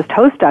psychiatrist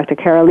host, Dr.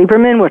 Carol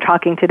Lieberman. We're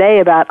talking today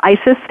about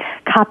ISIS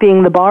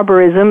copying the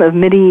barbarism of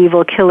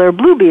medieval killer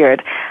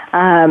Bluebeard,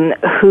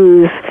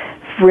 whose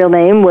real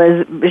name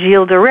was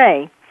Gilles de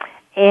Rais.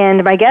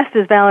 And my guest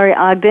is Valerie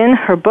Ogden.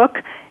 Her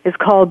book is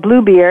called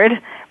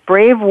Bluebeard,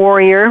 Brave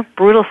Warrior,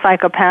 Brutal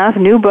Psychopath.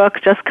 New book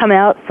just come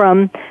out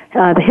from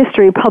the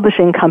History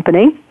Publishing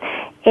Company.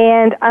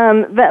 And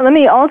let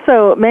me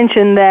also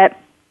mention that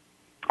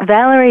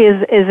Valerie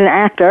is an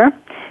actor.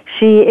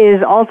 She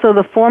is also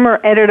the former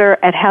editor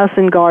at House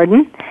and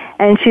Garden,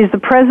 and she's the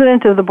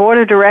president of the board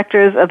of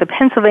directors of the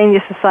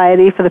Pennsylvania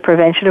Society for the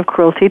Prevention of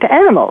Cruelty to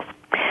Animals.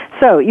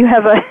 So you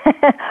have a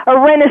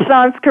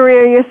Renaissance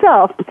career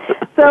yourself.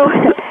 So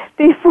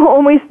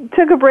when we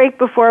took a break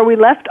before, we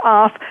left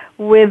off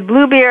with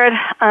Bluebeard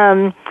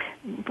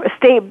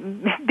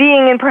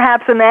being in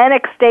perhaps a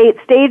manic state,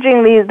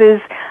 staging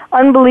these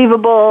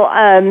unbelievable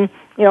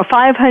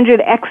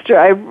 500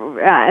 extra,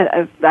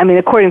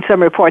 according to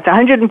some reports,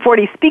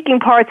 140 speaking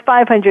parts,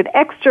 500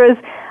 extras.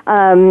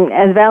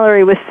 As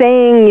Valerie was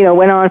saying,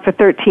 went on for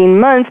 13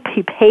 months.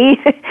 He paid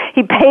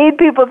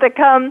people to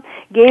come,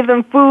 gave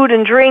them food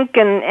and drink,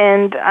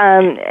 and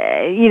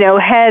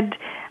had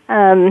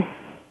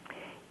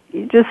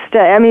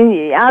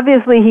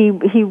obviously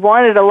he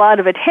wanted a lot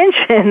of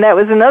attention. That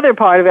was another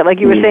part of it.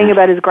 Like you were saying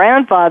about his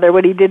grandfather,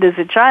 what he did as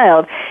a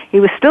child, he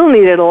still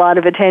needed a lot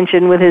of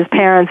attention with his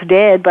parents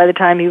dead by the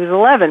time he was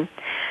 11.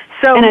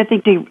 So, and I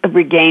think to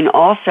regain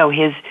also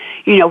his,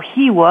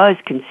 he was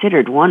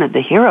considered one of the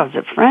heroes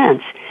of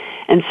France.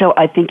 And so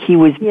I think he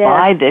was,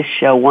 by this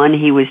show,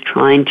 he was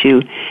trying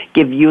to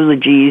give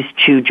eulogies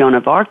to Joan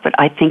of Arc, but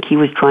I think he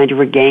was trying to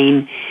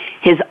regain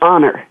his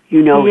honor,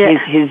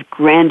 his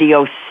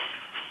grandiose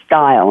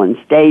style and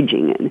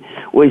staging, and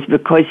was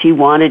because he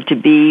wanted to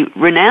be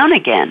renowned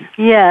again.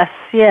 Yes,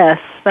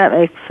 that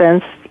makes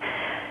sense.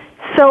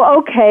 So,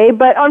 okay,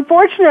 but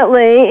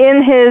unfortunately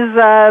in his,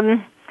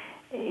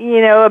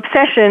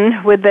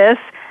 obsession with this,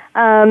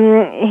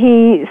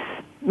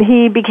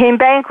 he became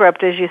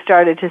bankrupt, as you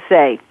started to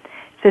say.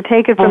 So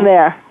take it from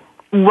there.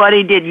 What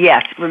he did,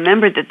 yes.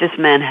 Remember that this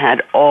man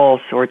had all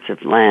sorts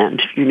of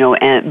land,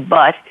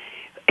 but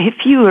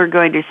if you are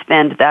going to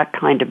spend that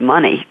kind of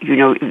money,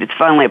 it's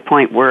finally a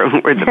point where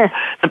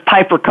the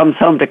piper comes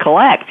home to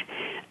collect.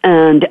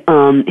 And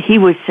he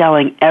was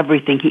selling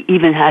everything. He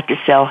even had to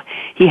sell,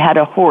 he had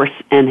a horse,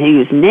 and he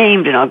was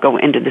named, and I'll go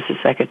into this in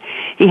a second.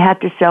 He had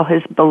to sell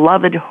his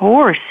beloved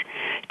horse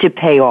to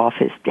pay off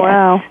his debt.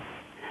 Wow.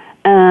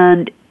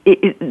 And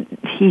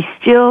he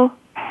still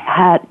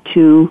had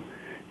to,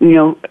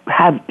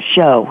 have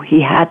show.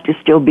 He had to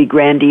still be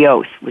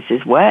grandiose, was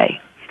his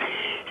way.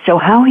 So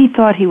how he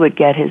thought he would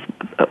get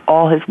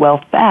all his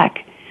wealth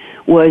back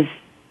was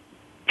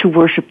to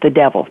worship the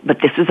devil. But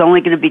this was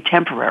only going to be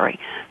temporary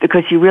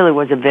because he really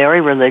was a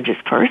very religious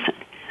person.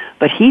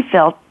 But he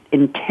felt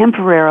in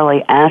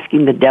temporarily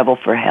asking the devil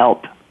for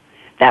help,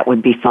 that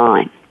would be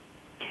fine.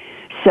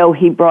 So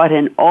he brought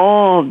in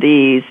all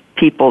these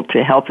people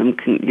to help him,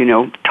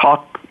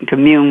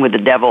 commune with the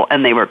devil,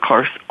 and they were, of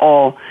course,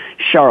 all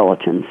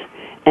charlatans.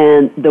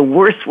 And the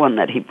worst one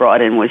that he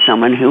brought in was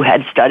someone who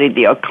had studied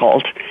the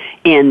occult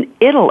in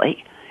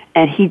Italy,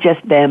 and he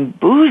just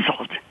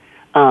bamboozled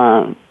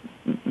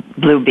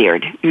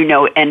Bluebeard,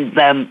 and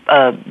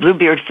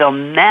Bluebeard fell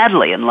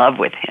madly in love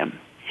with him.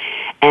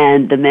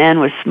 And the man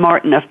was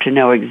smart enough to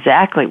know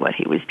exactly what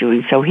he was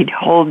doing, so he'd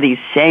hold these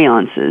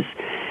seances.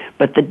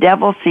 But the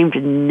devil seemed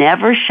to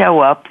never show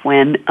up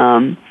when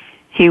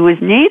he was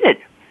needed,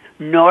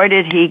 nor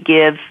did he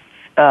give,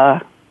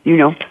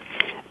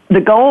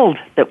 the gold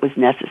that was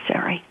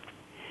necessary.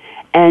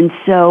 And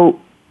so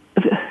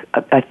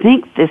I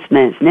think this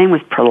man's name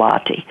was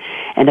Prelati,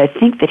 and I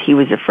think that he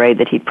was afraid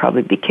that he'd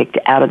probably be kicked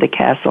out of the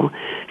castle.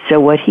 So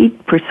what he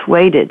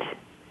persuaded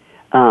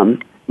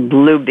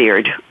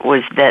Bluebeard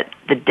was that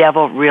the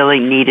devil really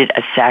needed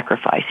a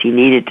sacrifice. He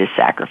needed to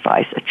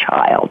sacrifice a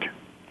child.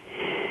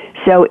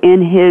 So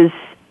in his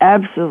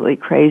absolutely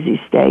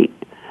crazy state,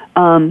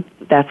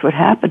 that's what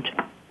happened.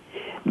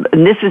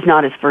 And this is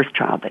not his first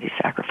child that he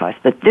sacrificed,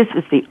 but this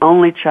is the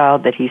only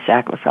child that he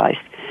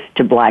sacrificed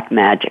to black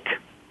magic.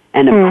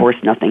 And of course,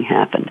 nothing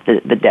happened.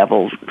 The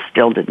devil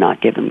still did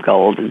not give him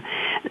gold, and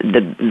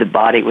the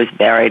body was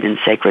buried in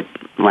sacred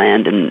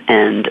land.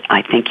 And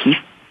I think he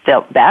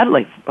felt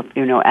badly,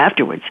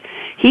 afterwards.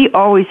 He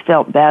always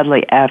felt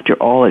badly after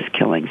all his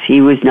killings. He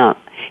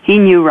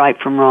knew right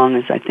from wrong,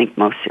 as I think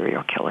most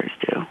serial killers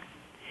do.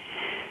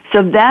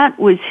 So that's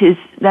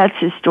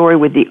his story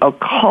with the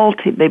occult.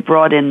 They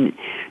brought in,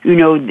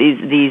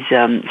 these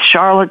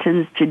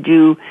charlatans to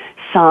do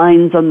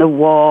signs on the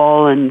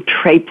wall and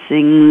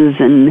trapesings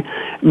and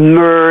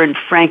myrrh and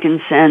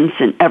frankincense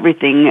and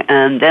everything.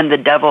 And then the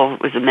devil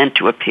was meant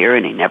to appear,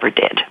 and he never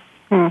did.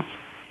 And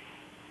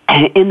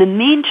in the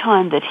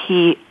meantime,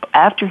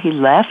 after he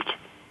left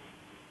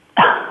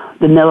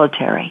the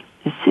military,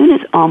 as soon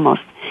as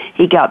almost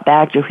he got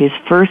back to his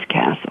first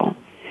castle,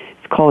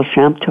 it's called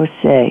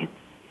Champtocé,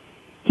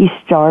 he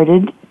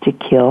started to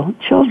kill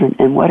children.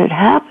 And what had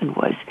happened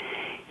was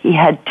he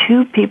had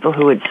two people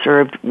who had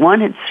served.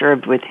 One had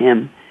served with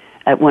him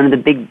at one of the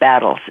big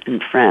battles in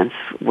France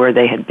where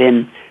they had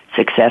been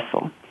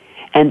successful.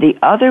 And the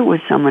other was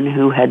someone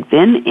who had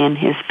been in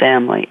his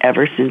family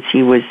ever since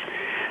he was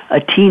a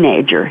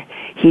teenager.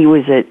 He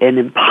was an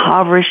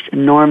impoverished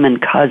Norman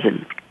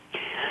cousin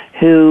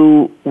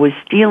who was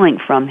stealing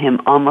from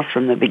him almost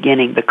from the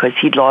beginning because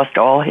he'd lost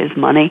all his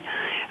money.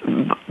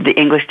 The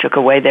English took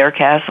away their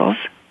castles.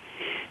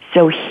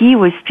 So he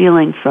was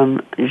stealing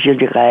from Gilles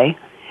de Rais,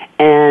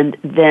 and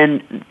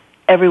then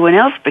everyone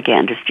else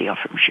began to steal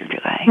from Gilles de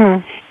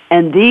Rais.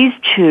 And these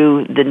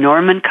two, the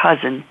Norman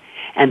cousin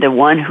and the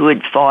one who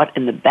had fought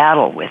in the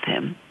battle with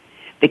him,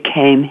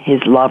 became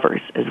his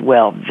lovers as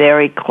well,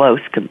 very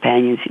close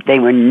companions.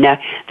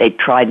 They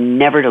tried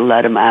never to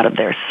let him out of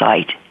their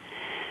sight.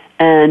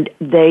 And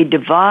they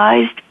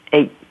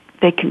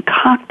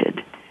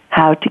concocted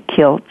how to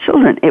kill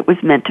children. It was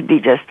meant to be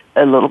just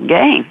a little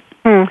game.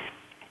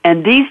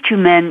 And these two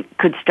men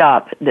could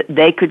stop.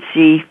 They could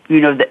see,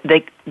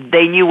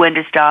 they knew when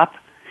to stop,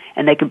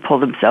 and they could pull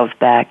themselves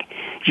back.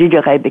 Gilles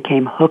de Rais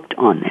became hooked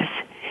on this,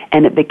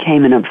 and it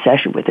became an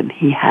obsession with him.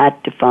 He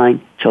had to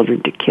find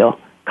children to kill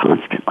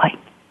constantly.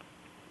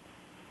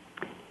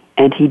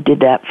 And he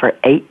did that for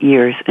 8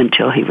 years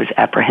until he was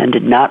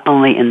apprehended, not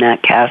only in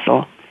that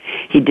castle.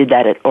 He did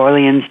that at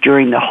Orleans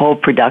during the whole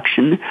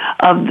production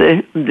of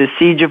the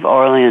Siege of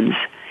Orleans.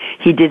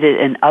 He did it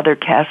in other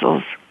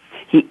castles.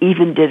 He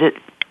even did it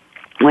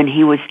when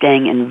he was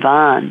staying in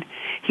Vannes.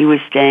 He was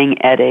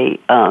staying at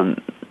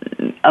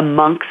a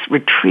monk's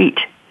retreat,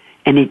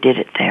 and he did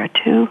it there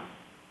too.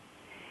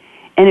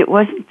 And it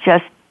wasn't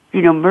just,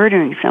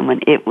 murdering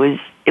someone. It was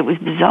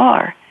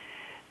bizarre.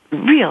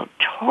 Real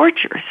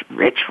torturous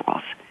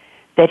rituals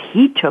that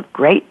he took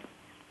great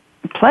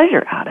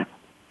pleasure out of.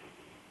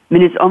 I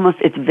mean,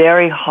 it's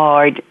very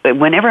hard.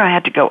 Whenever I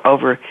had to go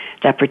over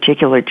that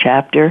particular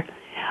chapter,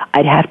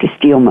 I'd have to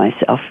steel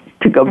myself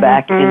to go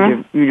back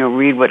and to,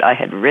 read what I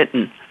had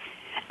written.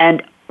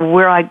 And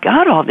where I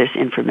got all this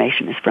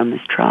information is from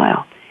his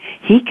trial.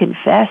 He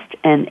confessed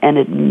and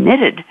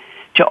admitted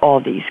to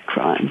all these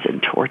crimes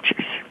and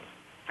tortures.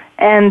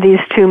 And these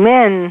two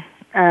men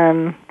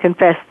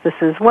confessed this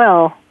as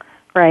well,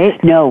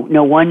 right? No.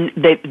 One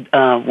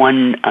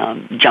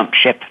jumped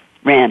ship,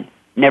 ran,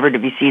 never to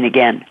be seen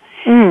again.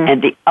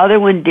 And the other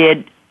one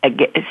did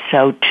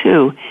so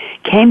too,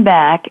 came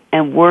back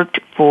and worked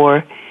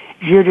for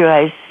Gilles de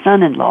Rais'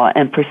 son-in-law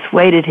and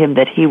persuaded him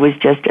that he was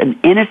just an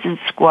innocent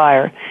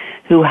squire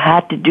who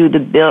had to do the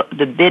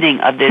bidding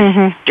of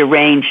this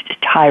deranged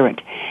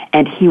tyrant.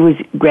 And he was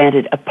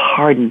granted a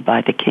pardon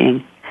by the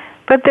king.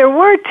 But there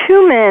were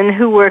two men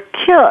who were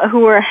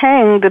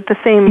hanged at the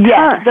same time.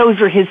 Yeah, those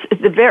were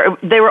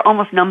they were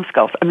almost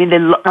numbskulls. I mean, they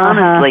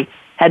honestly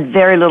had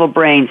very little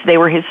brains. They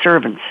were his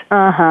servants.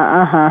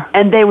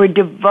 And they were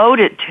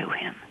devoted to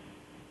him.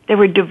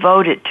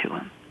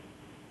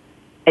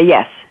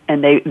 Yes,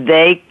 and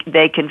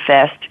they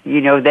confessed.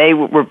 They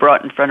were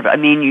brought in front of. I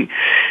mean,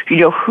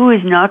 who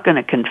is not going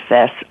to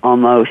confess?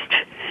 Almost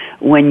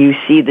when you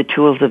see the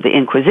tools of the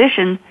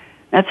Inquisition.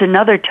 That's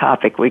another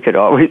topic we could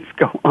always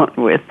go on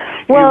with.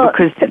 Well,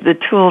 because the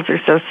tools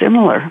are so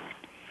similar.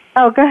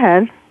 Oh, go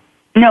ahead.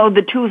 No,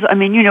 the tools. I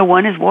mean,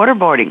 one is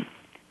waterboarding.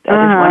 That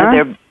is one of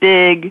their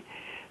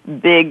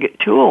big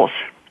tools.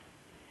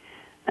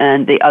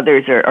 And the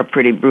others are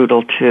pretty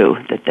brutal, too,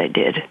 that they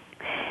did.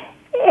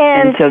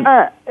 And so,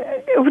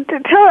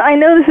 I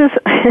know this is,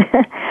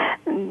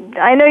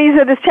 I know you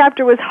said this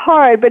chapter was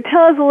hard, but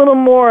tell us a little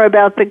more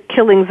about the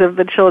killings of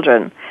the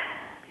children.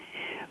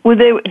 Well,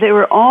 they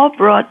were all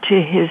brought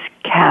to his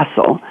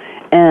castle,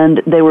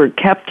 and they were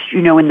kept,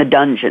 in the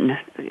dungeon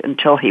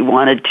until he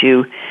wanted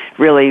to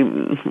really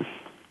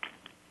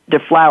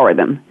deflower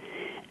them.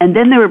 And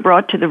then they were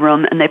brought to the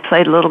room, and they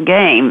played a little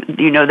game.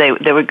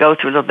 They would go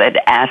through, they'd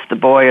ask the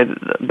boy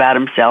about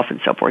himself and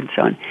so forth and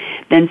so on.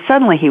 Then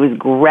suddenly he was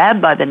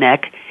grabbed by the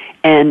neck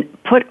and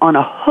put on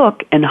a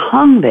hook and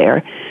hung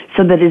there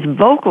so that his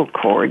vocal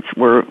cords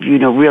were,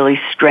 really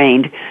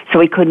strained so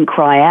he couldn't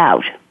cry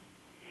out.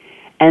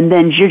 And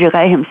then Gilles de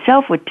Rais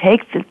himself would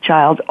take the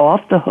child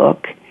off the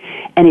hook,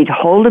 and he'd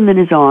hold him in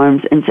his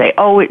arms and say,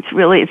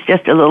 it's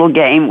just a little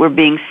game, we're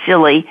being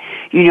silly,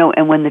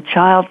 and when the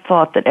child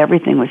thought that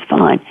everything was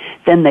fine,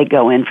 then they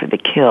go in for the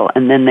kill,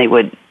 and then they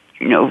would,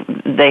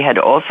 they had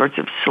all sorts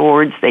of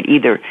swords, they'd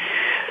either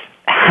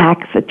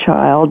hack the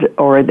child,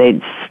 or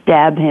they'd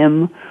stab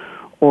him,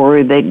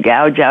 or they'd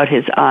gouge out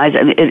his eyes,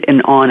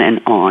 and on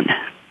and on.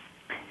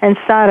 And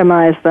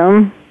sodomize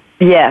them.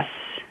 Yes.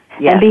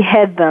 And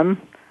behead them.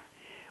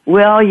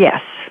 Well,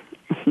 yes.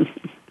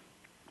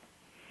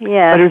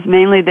 Yeah. But it was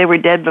mainly they were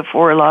dead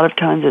before a lot of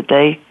times that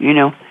they,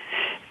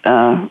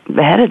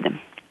 beheaded them.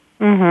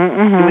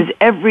 It was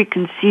every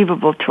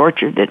conceivable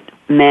torture that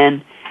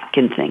man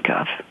can think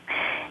of.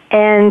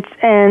 And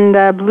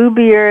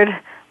Bluebeard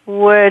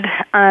would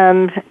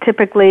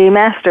typically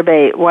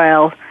masturbate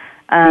while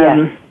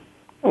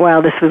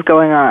this was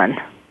going on.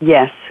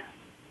 Yes.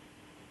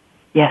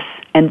 Yes.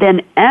 And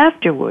then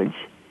afterwards,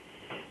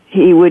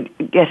 he would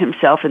get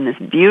himself in this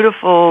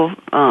beautiful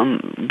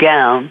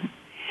gown,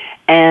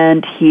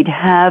 and he'd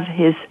have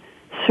his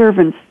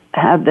servants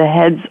have the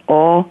heads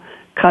all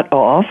cut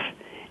off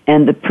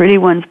and the pretty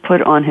ones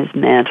put on his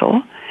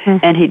mantle,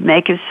 and he'd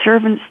make his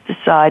servants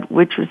decide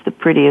which was the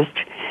prettiest,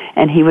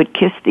 and he would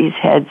kiss these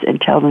heads and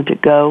tell them to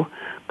go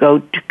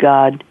to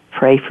God,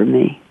 pray for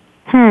me.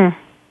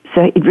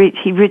 So he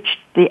reached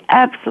the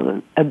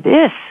absolute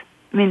abyss.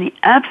 I mean, the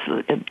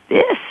absolute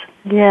abyss.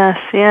 Yes,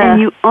 yeah.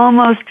 And you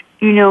almost,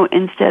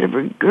 instead of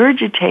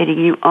regurgitating,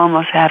 you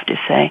almost have to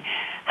say,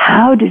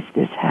 how does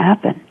this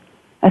happen?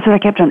 That's what I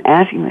kept on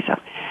asking myself.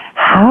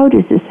 How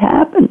does this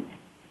happen?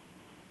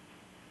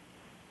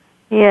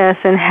 Yes,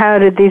 and how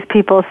did these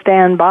people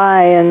stand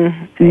by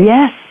and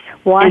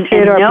watch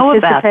it or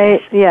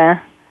participate? Yeah.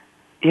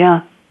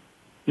 Yeah.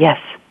 Yes.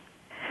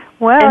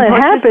 Well, it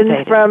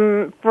happens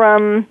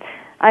from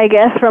I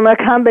guess from a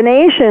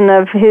combination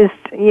of his,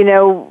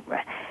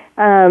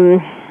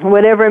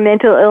 whatever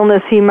mental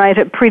illness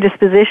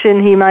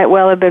predisposition he might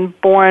well have been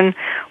born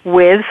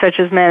with, such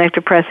as manic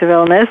depressive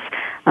illness.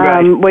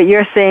 Right. What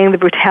you're saying, the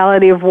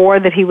brutality of war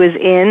that he was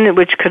in,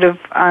 which could have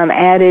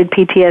added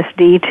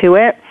PTSD to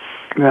it.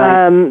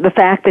 Right. The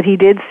fact that he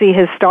did see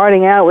his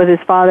starting out with his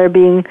father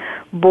being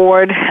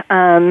gored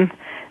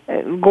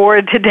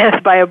to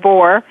death by a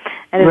boar,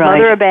 and his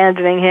mother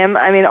abandoning him.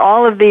 I mean,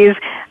 all of these,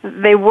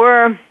 they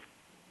were,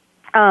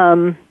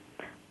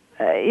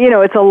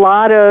 it's a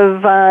lot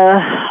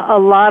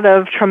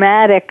of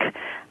traumatic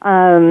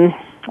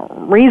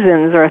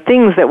reasons or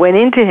things that went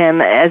into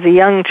him as a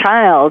young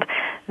child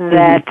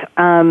that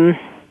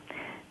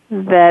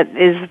that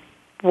is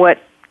what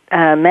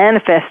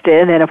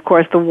manifested, and of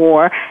course the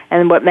war,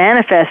 and what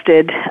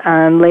manifested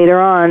later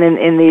on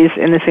in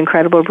this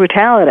incredible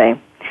brutality.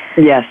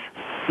 Yes.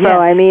 So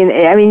I mean,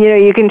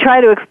 you can try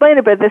to explain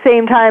it, but at the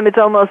same time, it's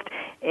almost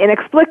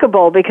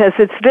inexplicable because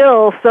it's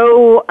still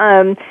so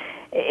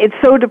it's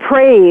so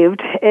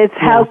depraved. It's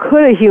how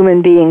could a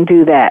human being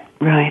do that?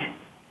 Right.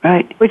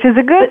 Which is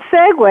a good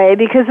segue,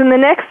 because in the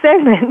next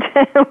segment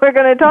we're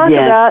going to talk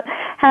about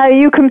how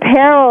you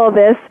compare all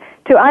this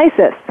to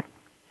ISIS.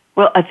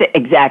 Well,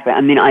 exactly.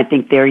 I mean, I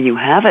think there you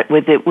have it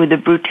with the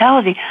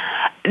brutality.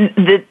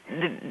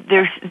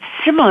 There's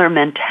similar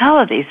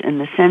mentalities in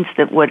the sense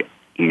that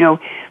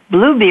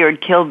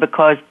Bluebeard killed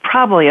because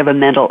probably of a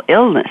mental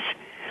illness.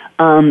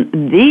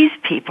 These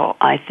people,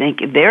 I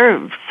think, their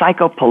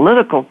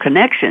psychopolitical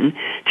connection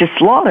to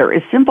slaughter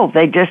is simple.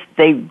 They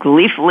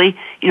gleefully,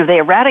 they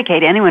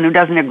eradicate anyone who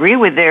doesn't agree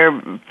with their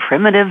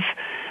primitive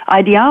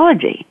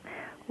ideology.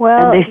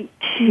 Well,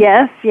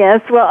 yes.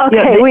 Well,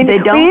 okay. We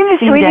need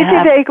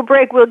to take a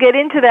break. We'll get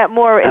into that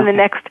more in the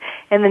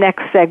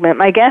next segment.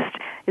 My guest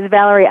is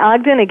Valerie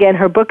Ogden. Again,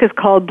 her book is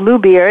called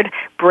Bluebeard: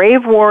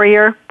 Brave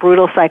Warrior,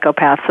 Brutal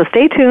Psychopath. So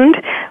stay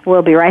tuned.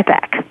 We'll be right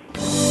back.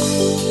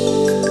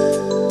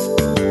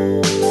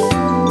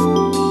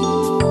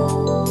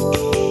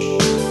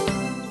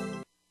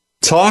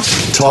 talk,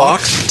 talk,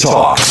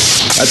 talk.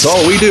 That's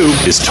all we do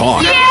is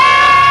talk.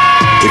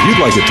 If you'd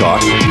like to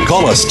talk,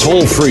 call us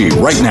toll-free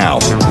right now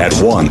at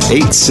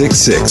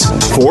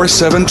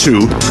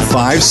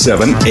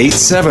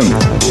 1-866-472-5787.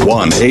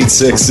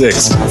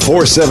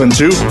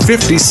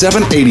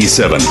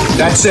 1-866-472-5787.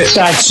 That's it.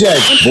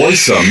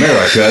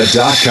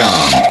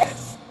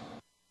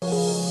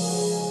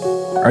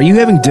 VoiceAmerica.com. Are you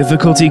having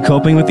difficulty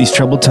coping with these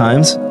troubled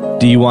times?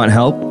 Do you want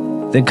help?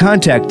 Then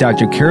contact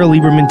Dr. Carol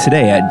Lieberman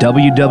today at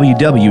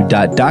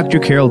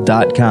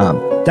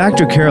www.drcarol.com.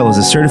 Dr. Carol is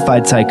a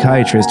certified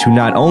psychiatrist who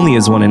not only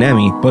has won an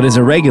Emmy, but is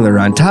a regular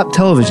on top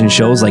television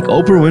shows like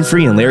Oprah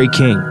Winfrey and Larry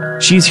King.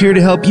 She's here to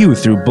help you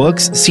through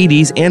books,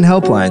 CDs, and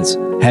helplines.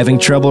 Having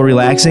trouble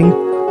relaxing?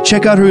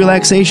 Check out her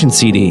relaxation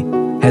CD.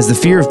 Has the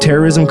fear of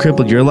terrorism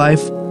crippled your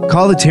life?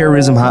 Call the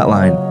terrorism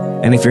hotline.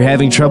 And if you're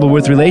having trouble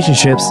with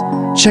relationships,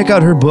 check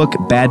out her book,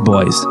 Bad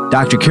Boys.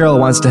 Dr. Carol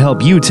wants to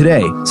help you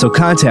today, so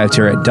contact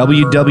her at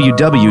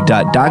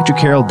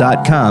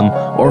www.drcarol.com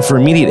or for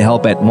immediate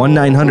help at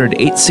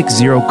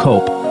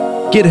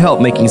 1-900-860-COPE. Get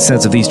help making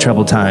sense of these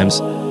troubled times.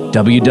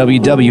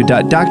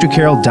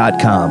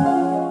 www.drcarol.com.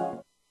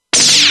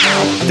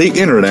 The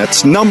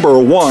Internet's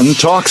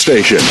 #1 talk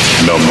station.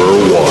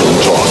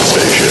 #1 talk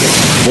station.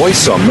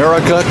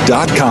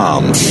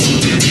 VoiceAmerica.com.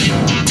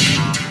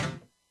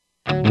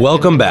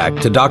 Welcome back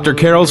to Dr.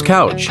 Carol's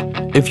Couch.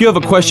 If you have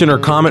a question or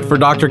comment for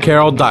Dr.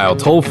 Carol, dial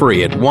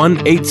toll-free at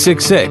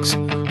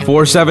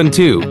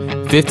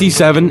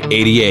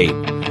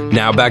 1-866-472-5788.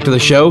 Now back to the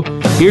show.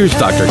 Here's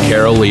Dr.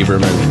 Carol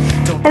Lieberman.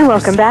 And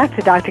welcome back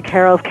to Dr.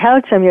 Carol's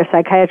Couch. I'm your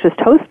psychiatrist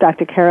host,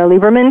 Dr. Carol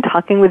Lieberman,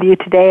 talking with you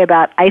today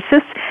about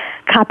ISIS,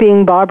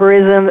 copying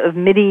barbarism of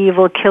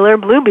medieval killer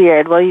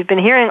Bluebeard. Well, you've been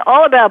hearing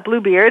all about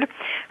Bluebeard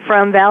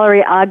from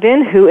Valerie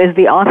Ogden, who is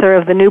the author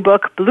of the new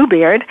book,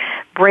 Bluebeard,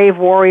 Brave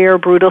Warrior,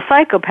 Brutal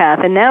Psychopath.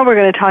 And now we're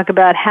going to talk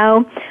about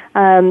how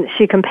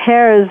she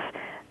compares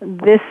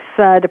this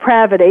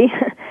depravity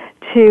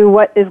to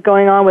what is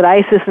going on with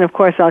ISIS and, of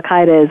course, Al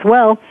Qaeda as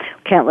well.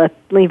 Can't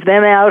leave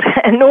them out,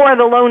 nor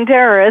the lone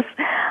terrorists.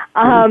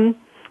 And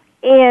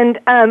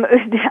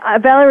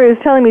Valerie was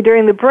telling me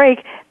during the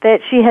break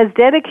that she has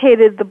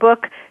dedicated the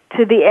book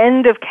to the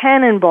end of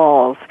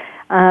cannonballs,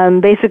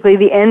 basically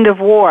the end of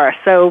war.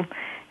 So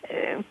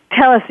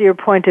tell us your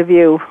point of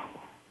view.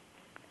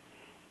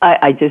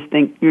 I just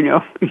think,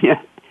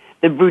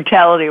 the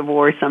brutality of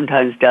war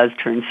sometimes does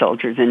turn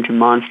soldiers into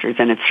monsters,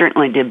 and it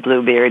certainly did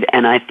Bluebeard,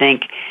 and I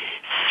think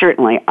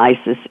certainly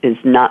ISIS is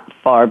not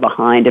far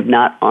behind, if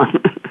not on,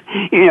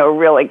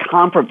 really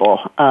comparable.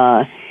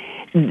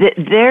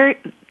 Their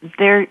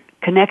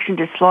connection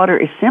to slaughter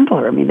is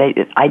simpler. I mean,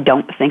 I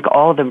don't think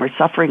all of them are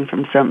suffering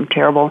from some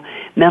terrible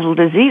mental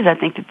disease. I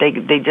think that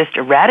they just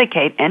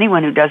eradicate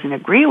anyone who doesn't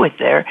agree with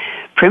their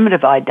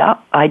primitive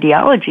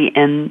ideology,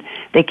 and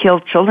they kill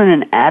children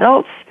and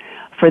adults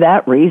for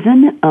that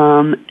reason.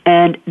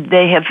 And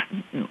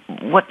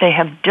what they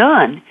have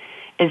done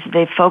is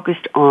they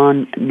focused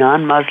on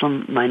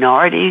non-Muslim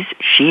minorities,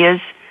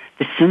 Shias,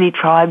 the Sunni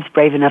tribes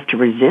brave enough to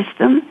resist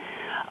them,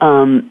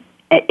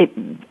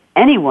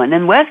 anyone,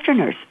 and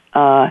Westerners.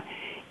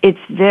 It's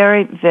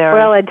very, very...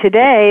 Well, and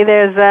today,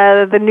 there's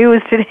the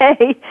news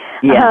today.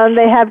 Yes.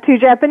 They have 2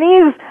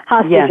 Japanese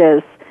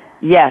hostages.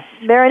 Yes.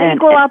 They're an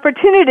equal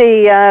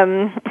opportunity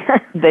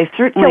they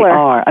certainly killer.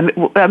 are.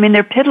 I mean,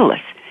 they're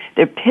pitiless.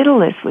 They're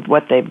pitiless with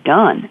what they've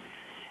done.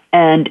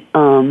 And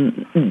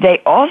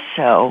they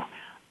also,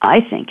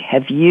 I think,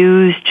 have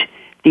used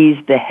these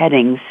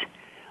beheadings,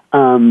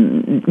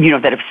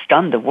 that have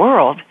stunned the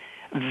world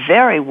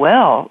very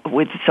well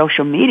with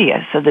social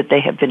media, so that they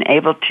have been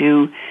able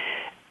to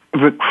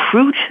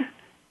recruit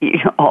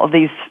all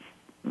these,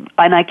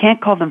 and I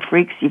can't call them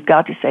freaks. You've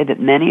got to say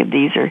that many of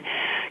these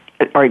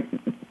are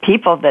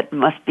people that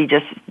must be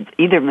just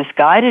either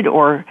misguided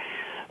or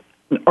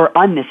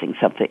I'm missing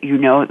something,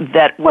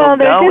 that will Well,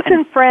 they're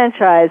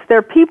disenfranchised.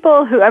 They're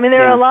people who,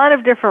 there are a lot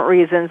of different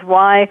reasons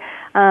why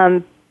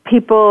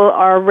people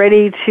are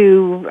ready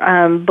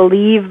to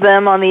believe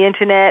them on the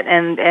Internet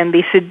and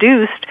be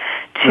seduced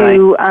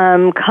to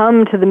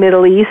come to the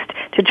Middle East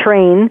to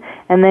train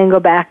and then go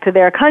back to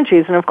their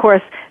countries. And, of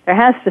course, there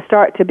has to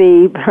start to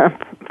be,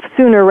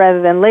 sooner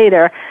rather than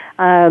later,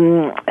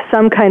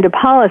 some kind of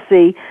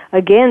policy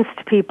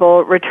against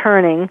people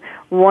returning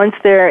once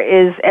there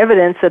is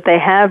evidence that they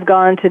have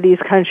gone to these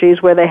countries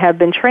where they have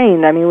been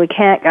trained. I mean, we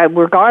can't,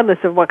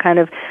 regardless of what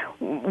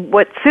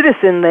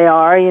citizen they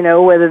are,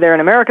 whether they're an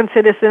American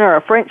citizen or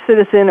a French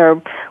citizen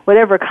or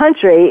whatever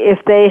country,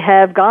 if they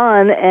have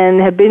gone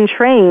and have been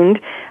trained,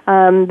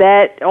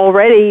 that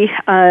already,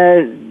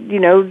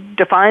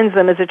 defines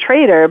them as a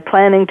traitor,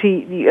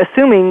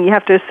 you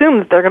have to assume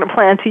that they're going to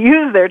plan to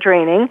use their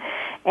training,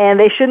 and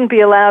they shouldn't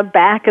be allowed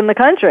back in the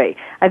country.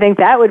 I think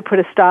that would put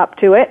a stop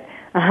to it.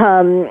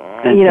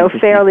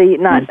 Fairly,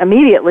 not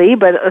immediately,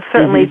 but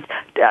certainly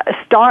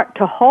start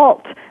to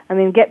halt.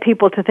 Get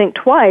people to think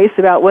twice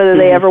about whether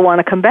they ever want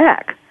to come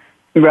back.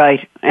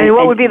 Right. And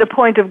what would be the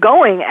point of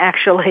going,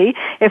 actually,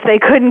 if they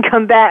couldn't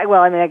come back?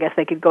 Well, I mean, I guess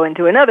they could go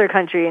into another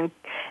country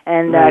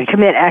and right.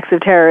 Commit acts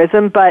of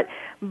terrorism, but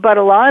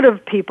a lot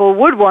of people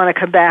would want to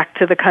come back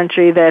to the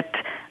country that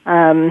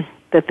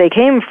they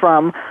came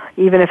from,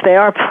 even if they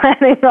are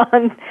planning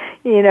on,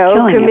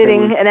 killing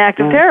committing everyone. an act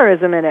of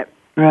terrorism in it.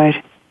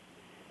 Right.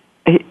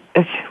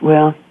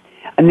 Well,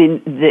 I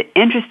mean, the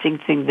interesting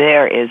thing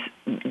there is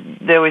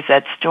there was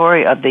that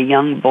story of the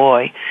young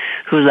boy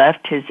who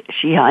left his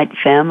Shiite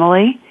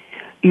family,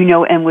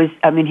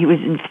 and he was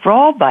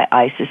enthralled by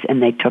ISIS,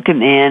 and they took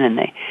him in and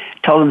they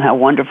told him how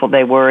wonderful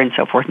they were and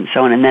so forth and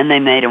so on, and then they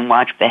made him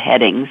watch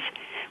beheadings,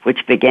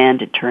 which began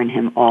to turn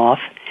him off.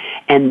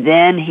 And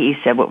then he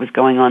said what was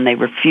going on. They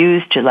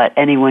refused to let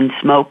anyone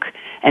smoke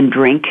and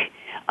drink.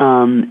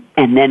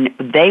 And then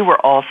they were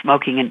all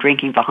smoking and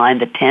drinking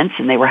behind the tents,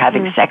 and they were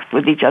having sex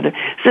with each other.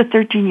 It's a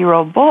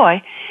 13-year-old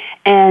boy.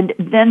 And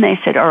then they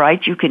said, all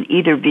right, you can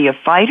either be a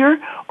fighter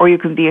or you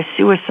can be a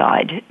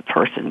suicide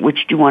person.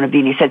 Which do you want to be?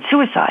 And he said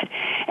suicide.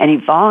 And he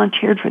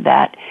volunteered for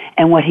that.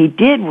 And what he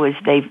did was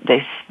they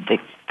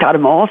got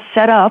him all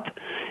set up,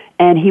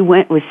 and he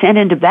was sent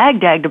into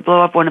Baghdad to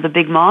blow up one of the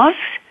big mosques.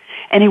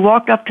 And he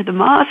walked up to the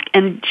mosque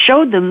and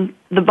showed them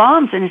the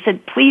bombs, and he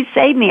said, please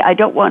save me. I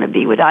don't want to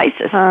be with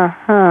ISIS.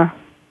 Uh-huh.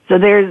 So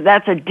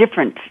that's a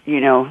different,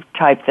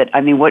 type that,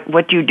 I mean,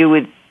 what do you do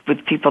with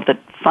people that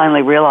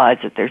finally realize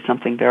that there's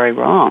something very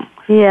wrong?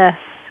 Yes.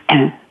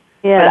 Yeah.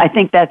 But I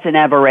think that's an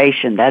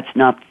aberration. That's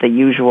not the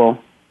usual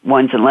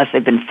ones unless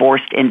they've been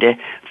forced into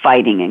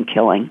fighting and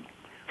killing.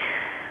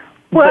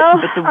 Well,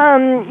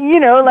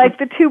 like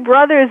the two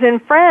brothers in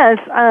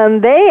France,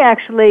 they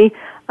actually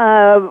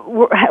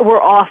were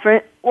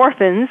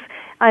orphans.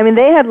 I mean,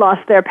 they had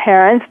lost their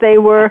parents. They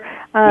were,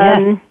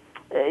 they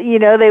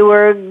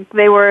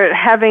were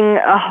having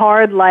a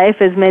hard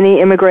life, as many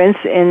immigrants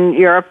in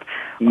Europe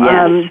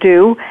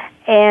do.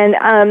 And,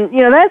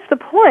 that's the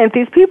point.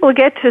 These people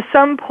get to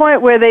some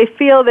point where they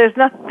feel there's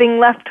nothing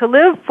left to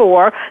live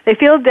for. They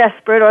feel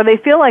desperate, or they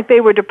feel like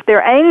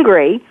they're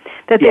angry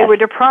that they were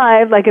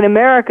deprived, like in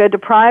America,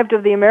 deprived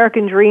of the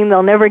American dream.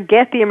 They'll never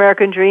get the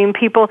American dream.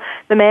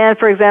 The man,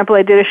 for example,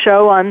 I did a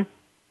show on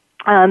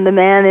the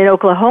man in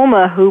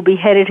Oklahoma who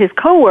beheaded his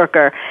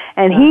coworker,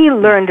 and he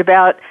learned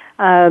about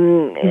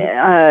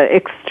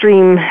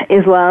extreme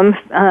Islam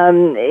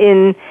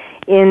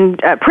in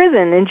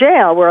prison, in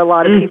jail, where a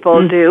lot of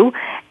people do.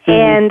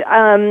 And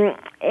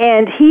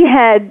he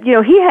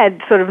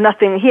had sort of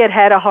nothing. He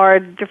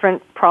had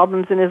different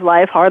problems in his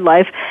life, hard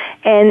life,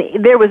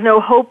 and there was no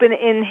hope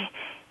in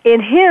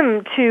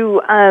him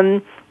to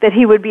that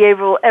he would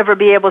ever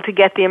be able to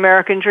get the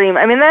American dream.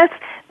 I mean, that's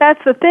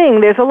the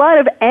thing. There's a lot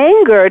of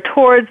anger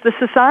towards the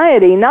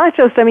society, not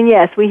just,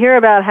 yes, we hear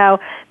about how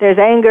there's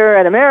anger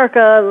at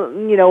America,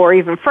 or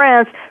even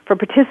France for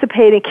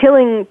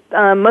killing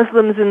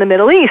Muslims in the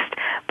Middle East,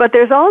 but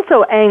there's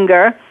also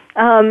anger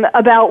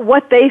about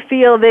what they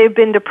feel they've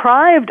been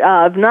deprived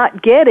of,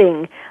 not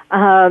getting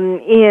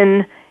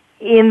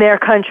in their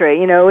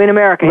country, in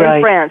America,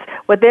 in France,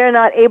 what they're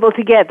not able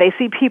to get. They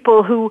see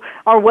people who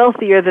are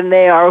wealthier than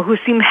they are, or who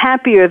seem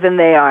happier than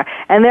they are,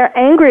 and they're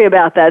angry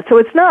about that. So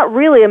it's not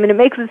really, it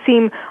makes it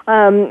seem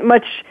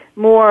much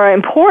more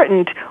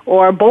important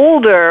or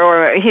bolder,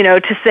 or,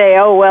 to say,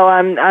 oh, well,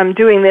 I'm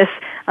doing this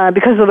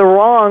because of the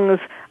wrongs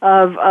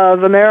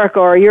of America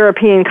or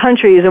European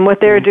countries and what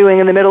they're doing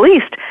in the Middle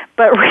East.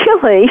 But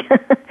really,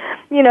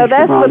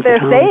 that's what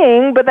they're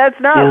saying, but that's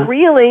not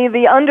really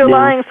the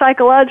underlying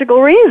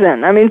psychological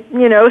reason.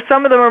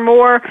 Some of them are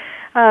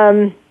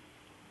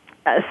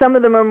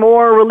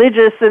more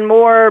religious and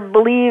more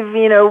believe,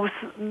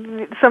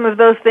 some of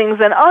those things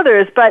than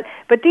others. But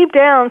deep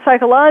down,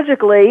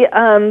 psychologically,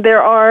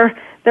 there are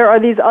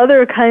these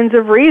other kinds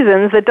of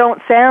reasons that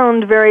don't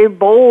sound very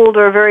bold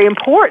or very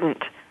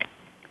important,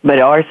 but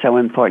are so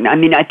important.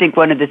 I think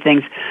one of the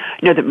things,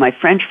 that my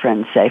French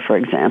friends say, for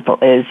example,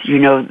 is,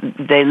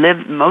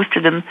 most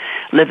of them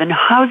live in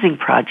housing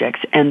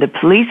projects, and the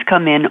police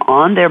come in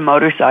on their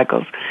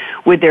motorcycles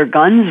with their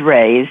guns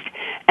raised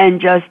and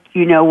just,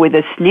 with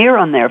a sneer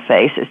on their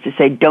faces to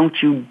say,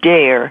 don't you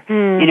dare,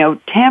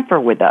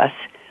 tamper with us.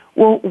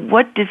 Well,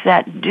 what does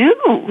that do?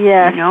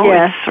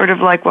 It's sort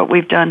of like what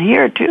we've done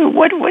here, too.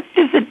 What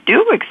does it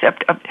do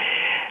except...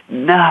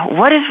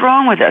 what is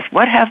wrong with us?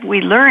 What have we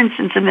learned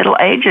since the Middle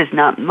Ages?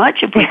 Not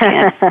much, if we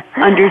can't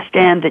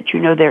understand that,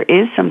 there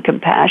is some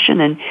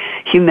compassion and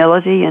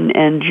humility,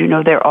 and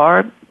there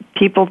are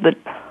people that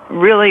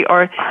really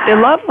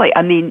they're lovely.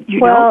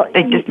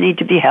 They just need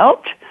to be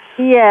helped.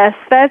 Yes,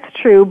 that's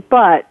true,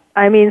 but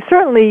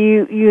certainly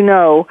you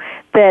know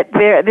that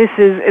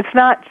it's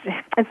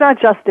not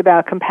just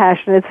about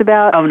compassion. It's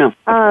about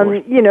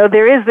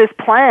there is this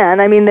plan.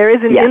 There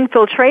is an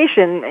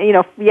infiltration.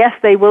 Yes,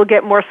 they will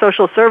get more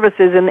social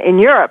services in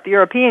Europe,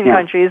 European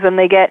countries, than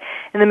they get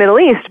in the Middle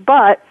East,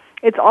 but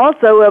it's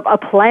also a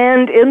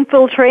planned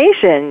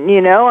infiltration,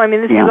 you know? I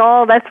mean, this is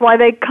all, that's why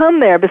they come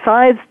there,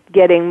 besides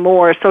getting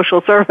more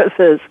social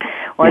services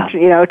or,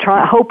 you know,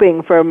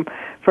 hoping for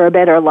a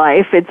better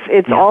life.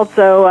 It's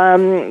also,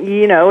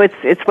 you know,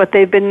 it's what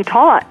they've been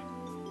taught.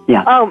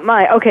 Yeah. Oh,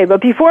 my. Okay,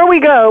 but before we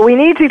go, we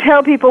need to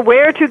tell people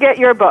where to get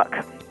your book.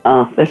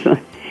 Oh, this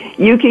one.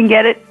 You can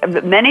get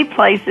it many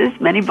places,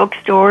 many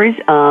bookstores,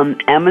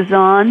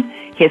 Amazon,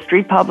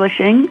 History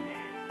Publishing,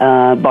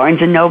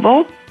 Barnes &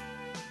 Noble.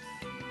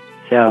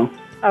 So.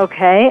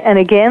 Okay, and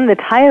again, the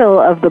title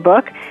of the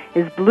book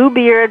is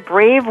Bluebeard,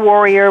 Brave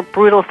Warrior,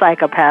 Brutal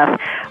Psychopath.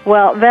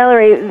 Well,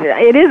 Valerie,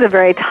 it is a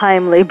very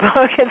timely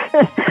book.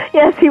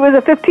 Yes, he was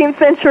a 15th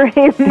century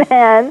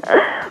man,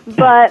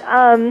 but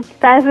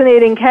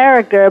fascinating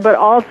character, but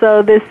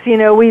also this, you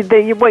know,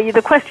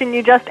 the question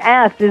you just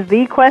asked is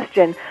the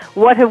question.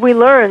 What have we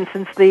learned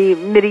since the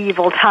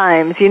medieval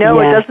times? You know,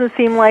 it doesn't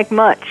seem like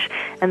much,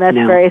 and that's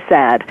very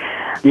sad.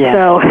 Yeah.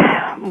 So,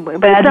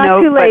 but it's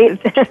not too late.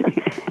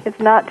 It's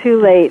not too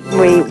late.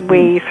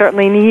 We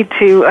certainly need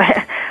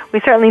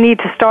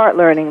to start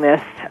learning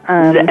this.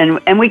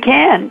 And we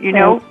can, you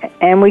know.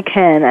 And we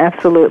can,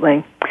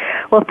 absolutely.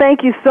 Well,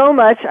 thank you so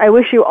much. I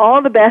wish you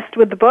all the best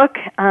with the book.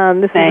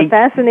 This is a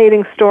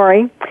fascinating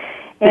story.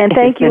 And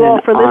thank you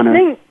all for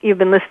listening. You've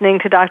been listening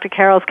to Dr.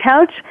 Carol's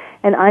Couch,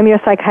 and I'm your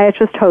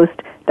psychiatrist host,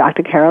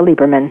 Dr. Carol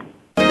Lieberman.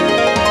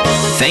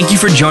 Thank you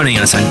for joining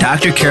us on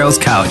Dr. Carol's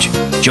Couch.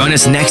 Join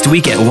us next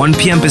week at 1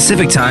 p.m.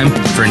 Pacific Time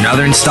for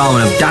another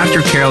installment of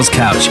Dr. Carol's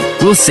Couch.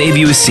 We'll save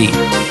you a seat.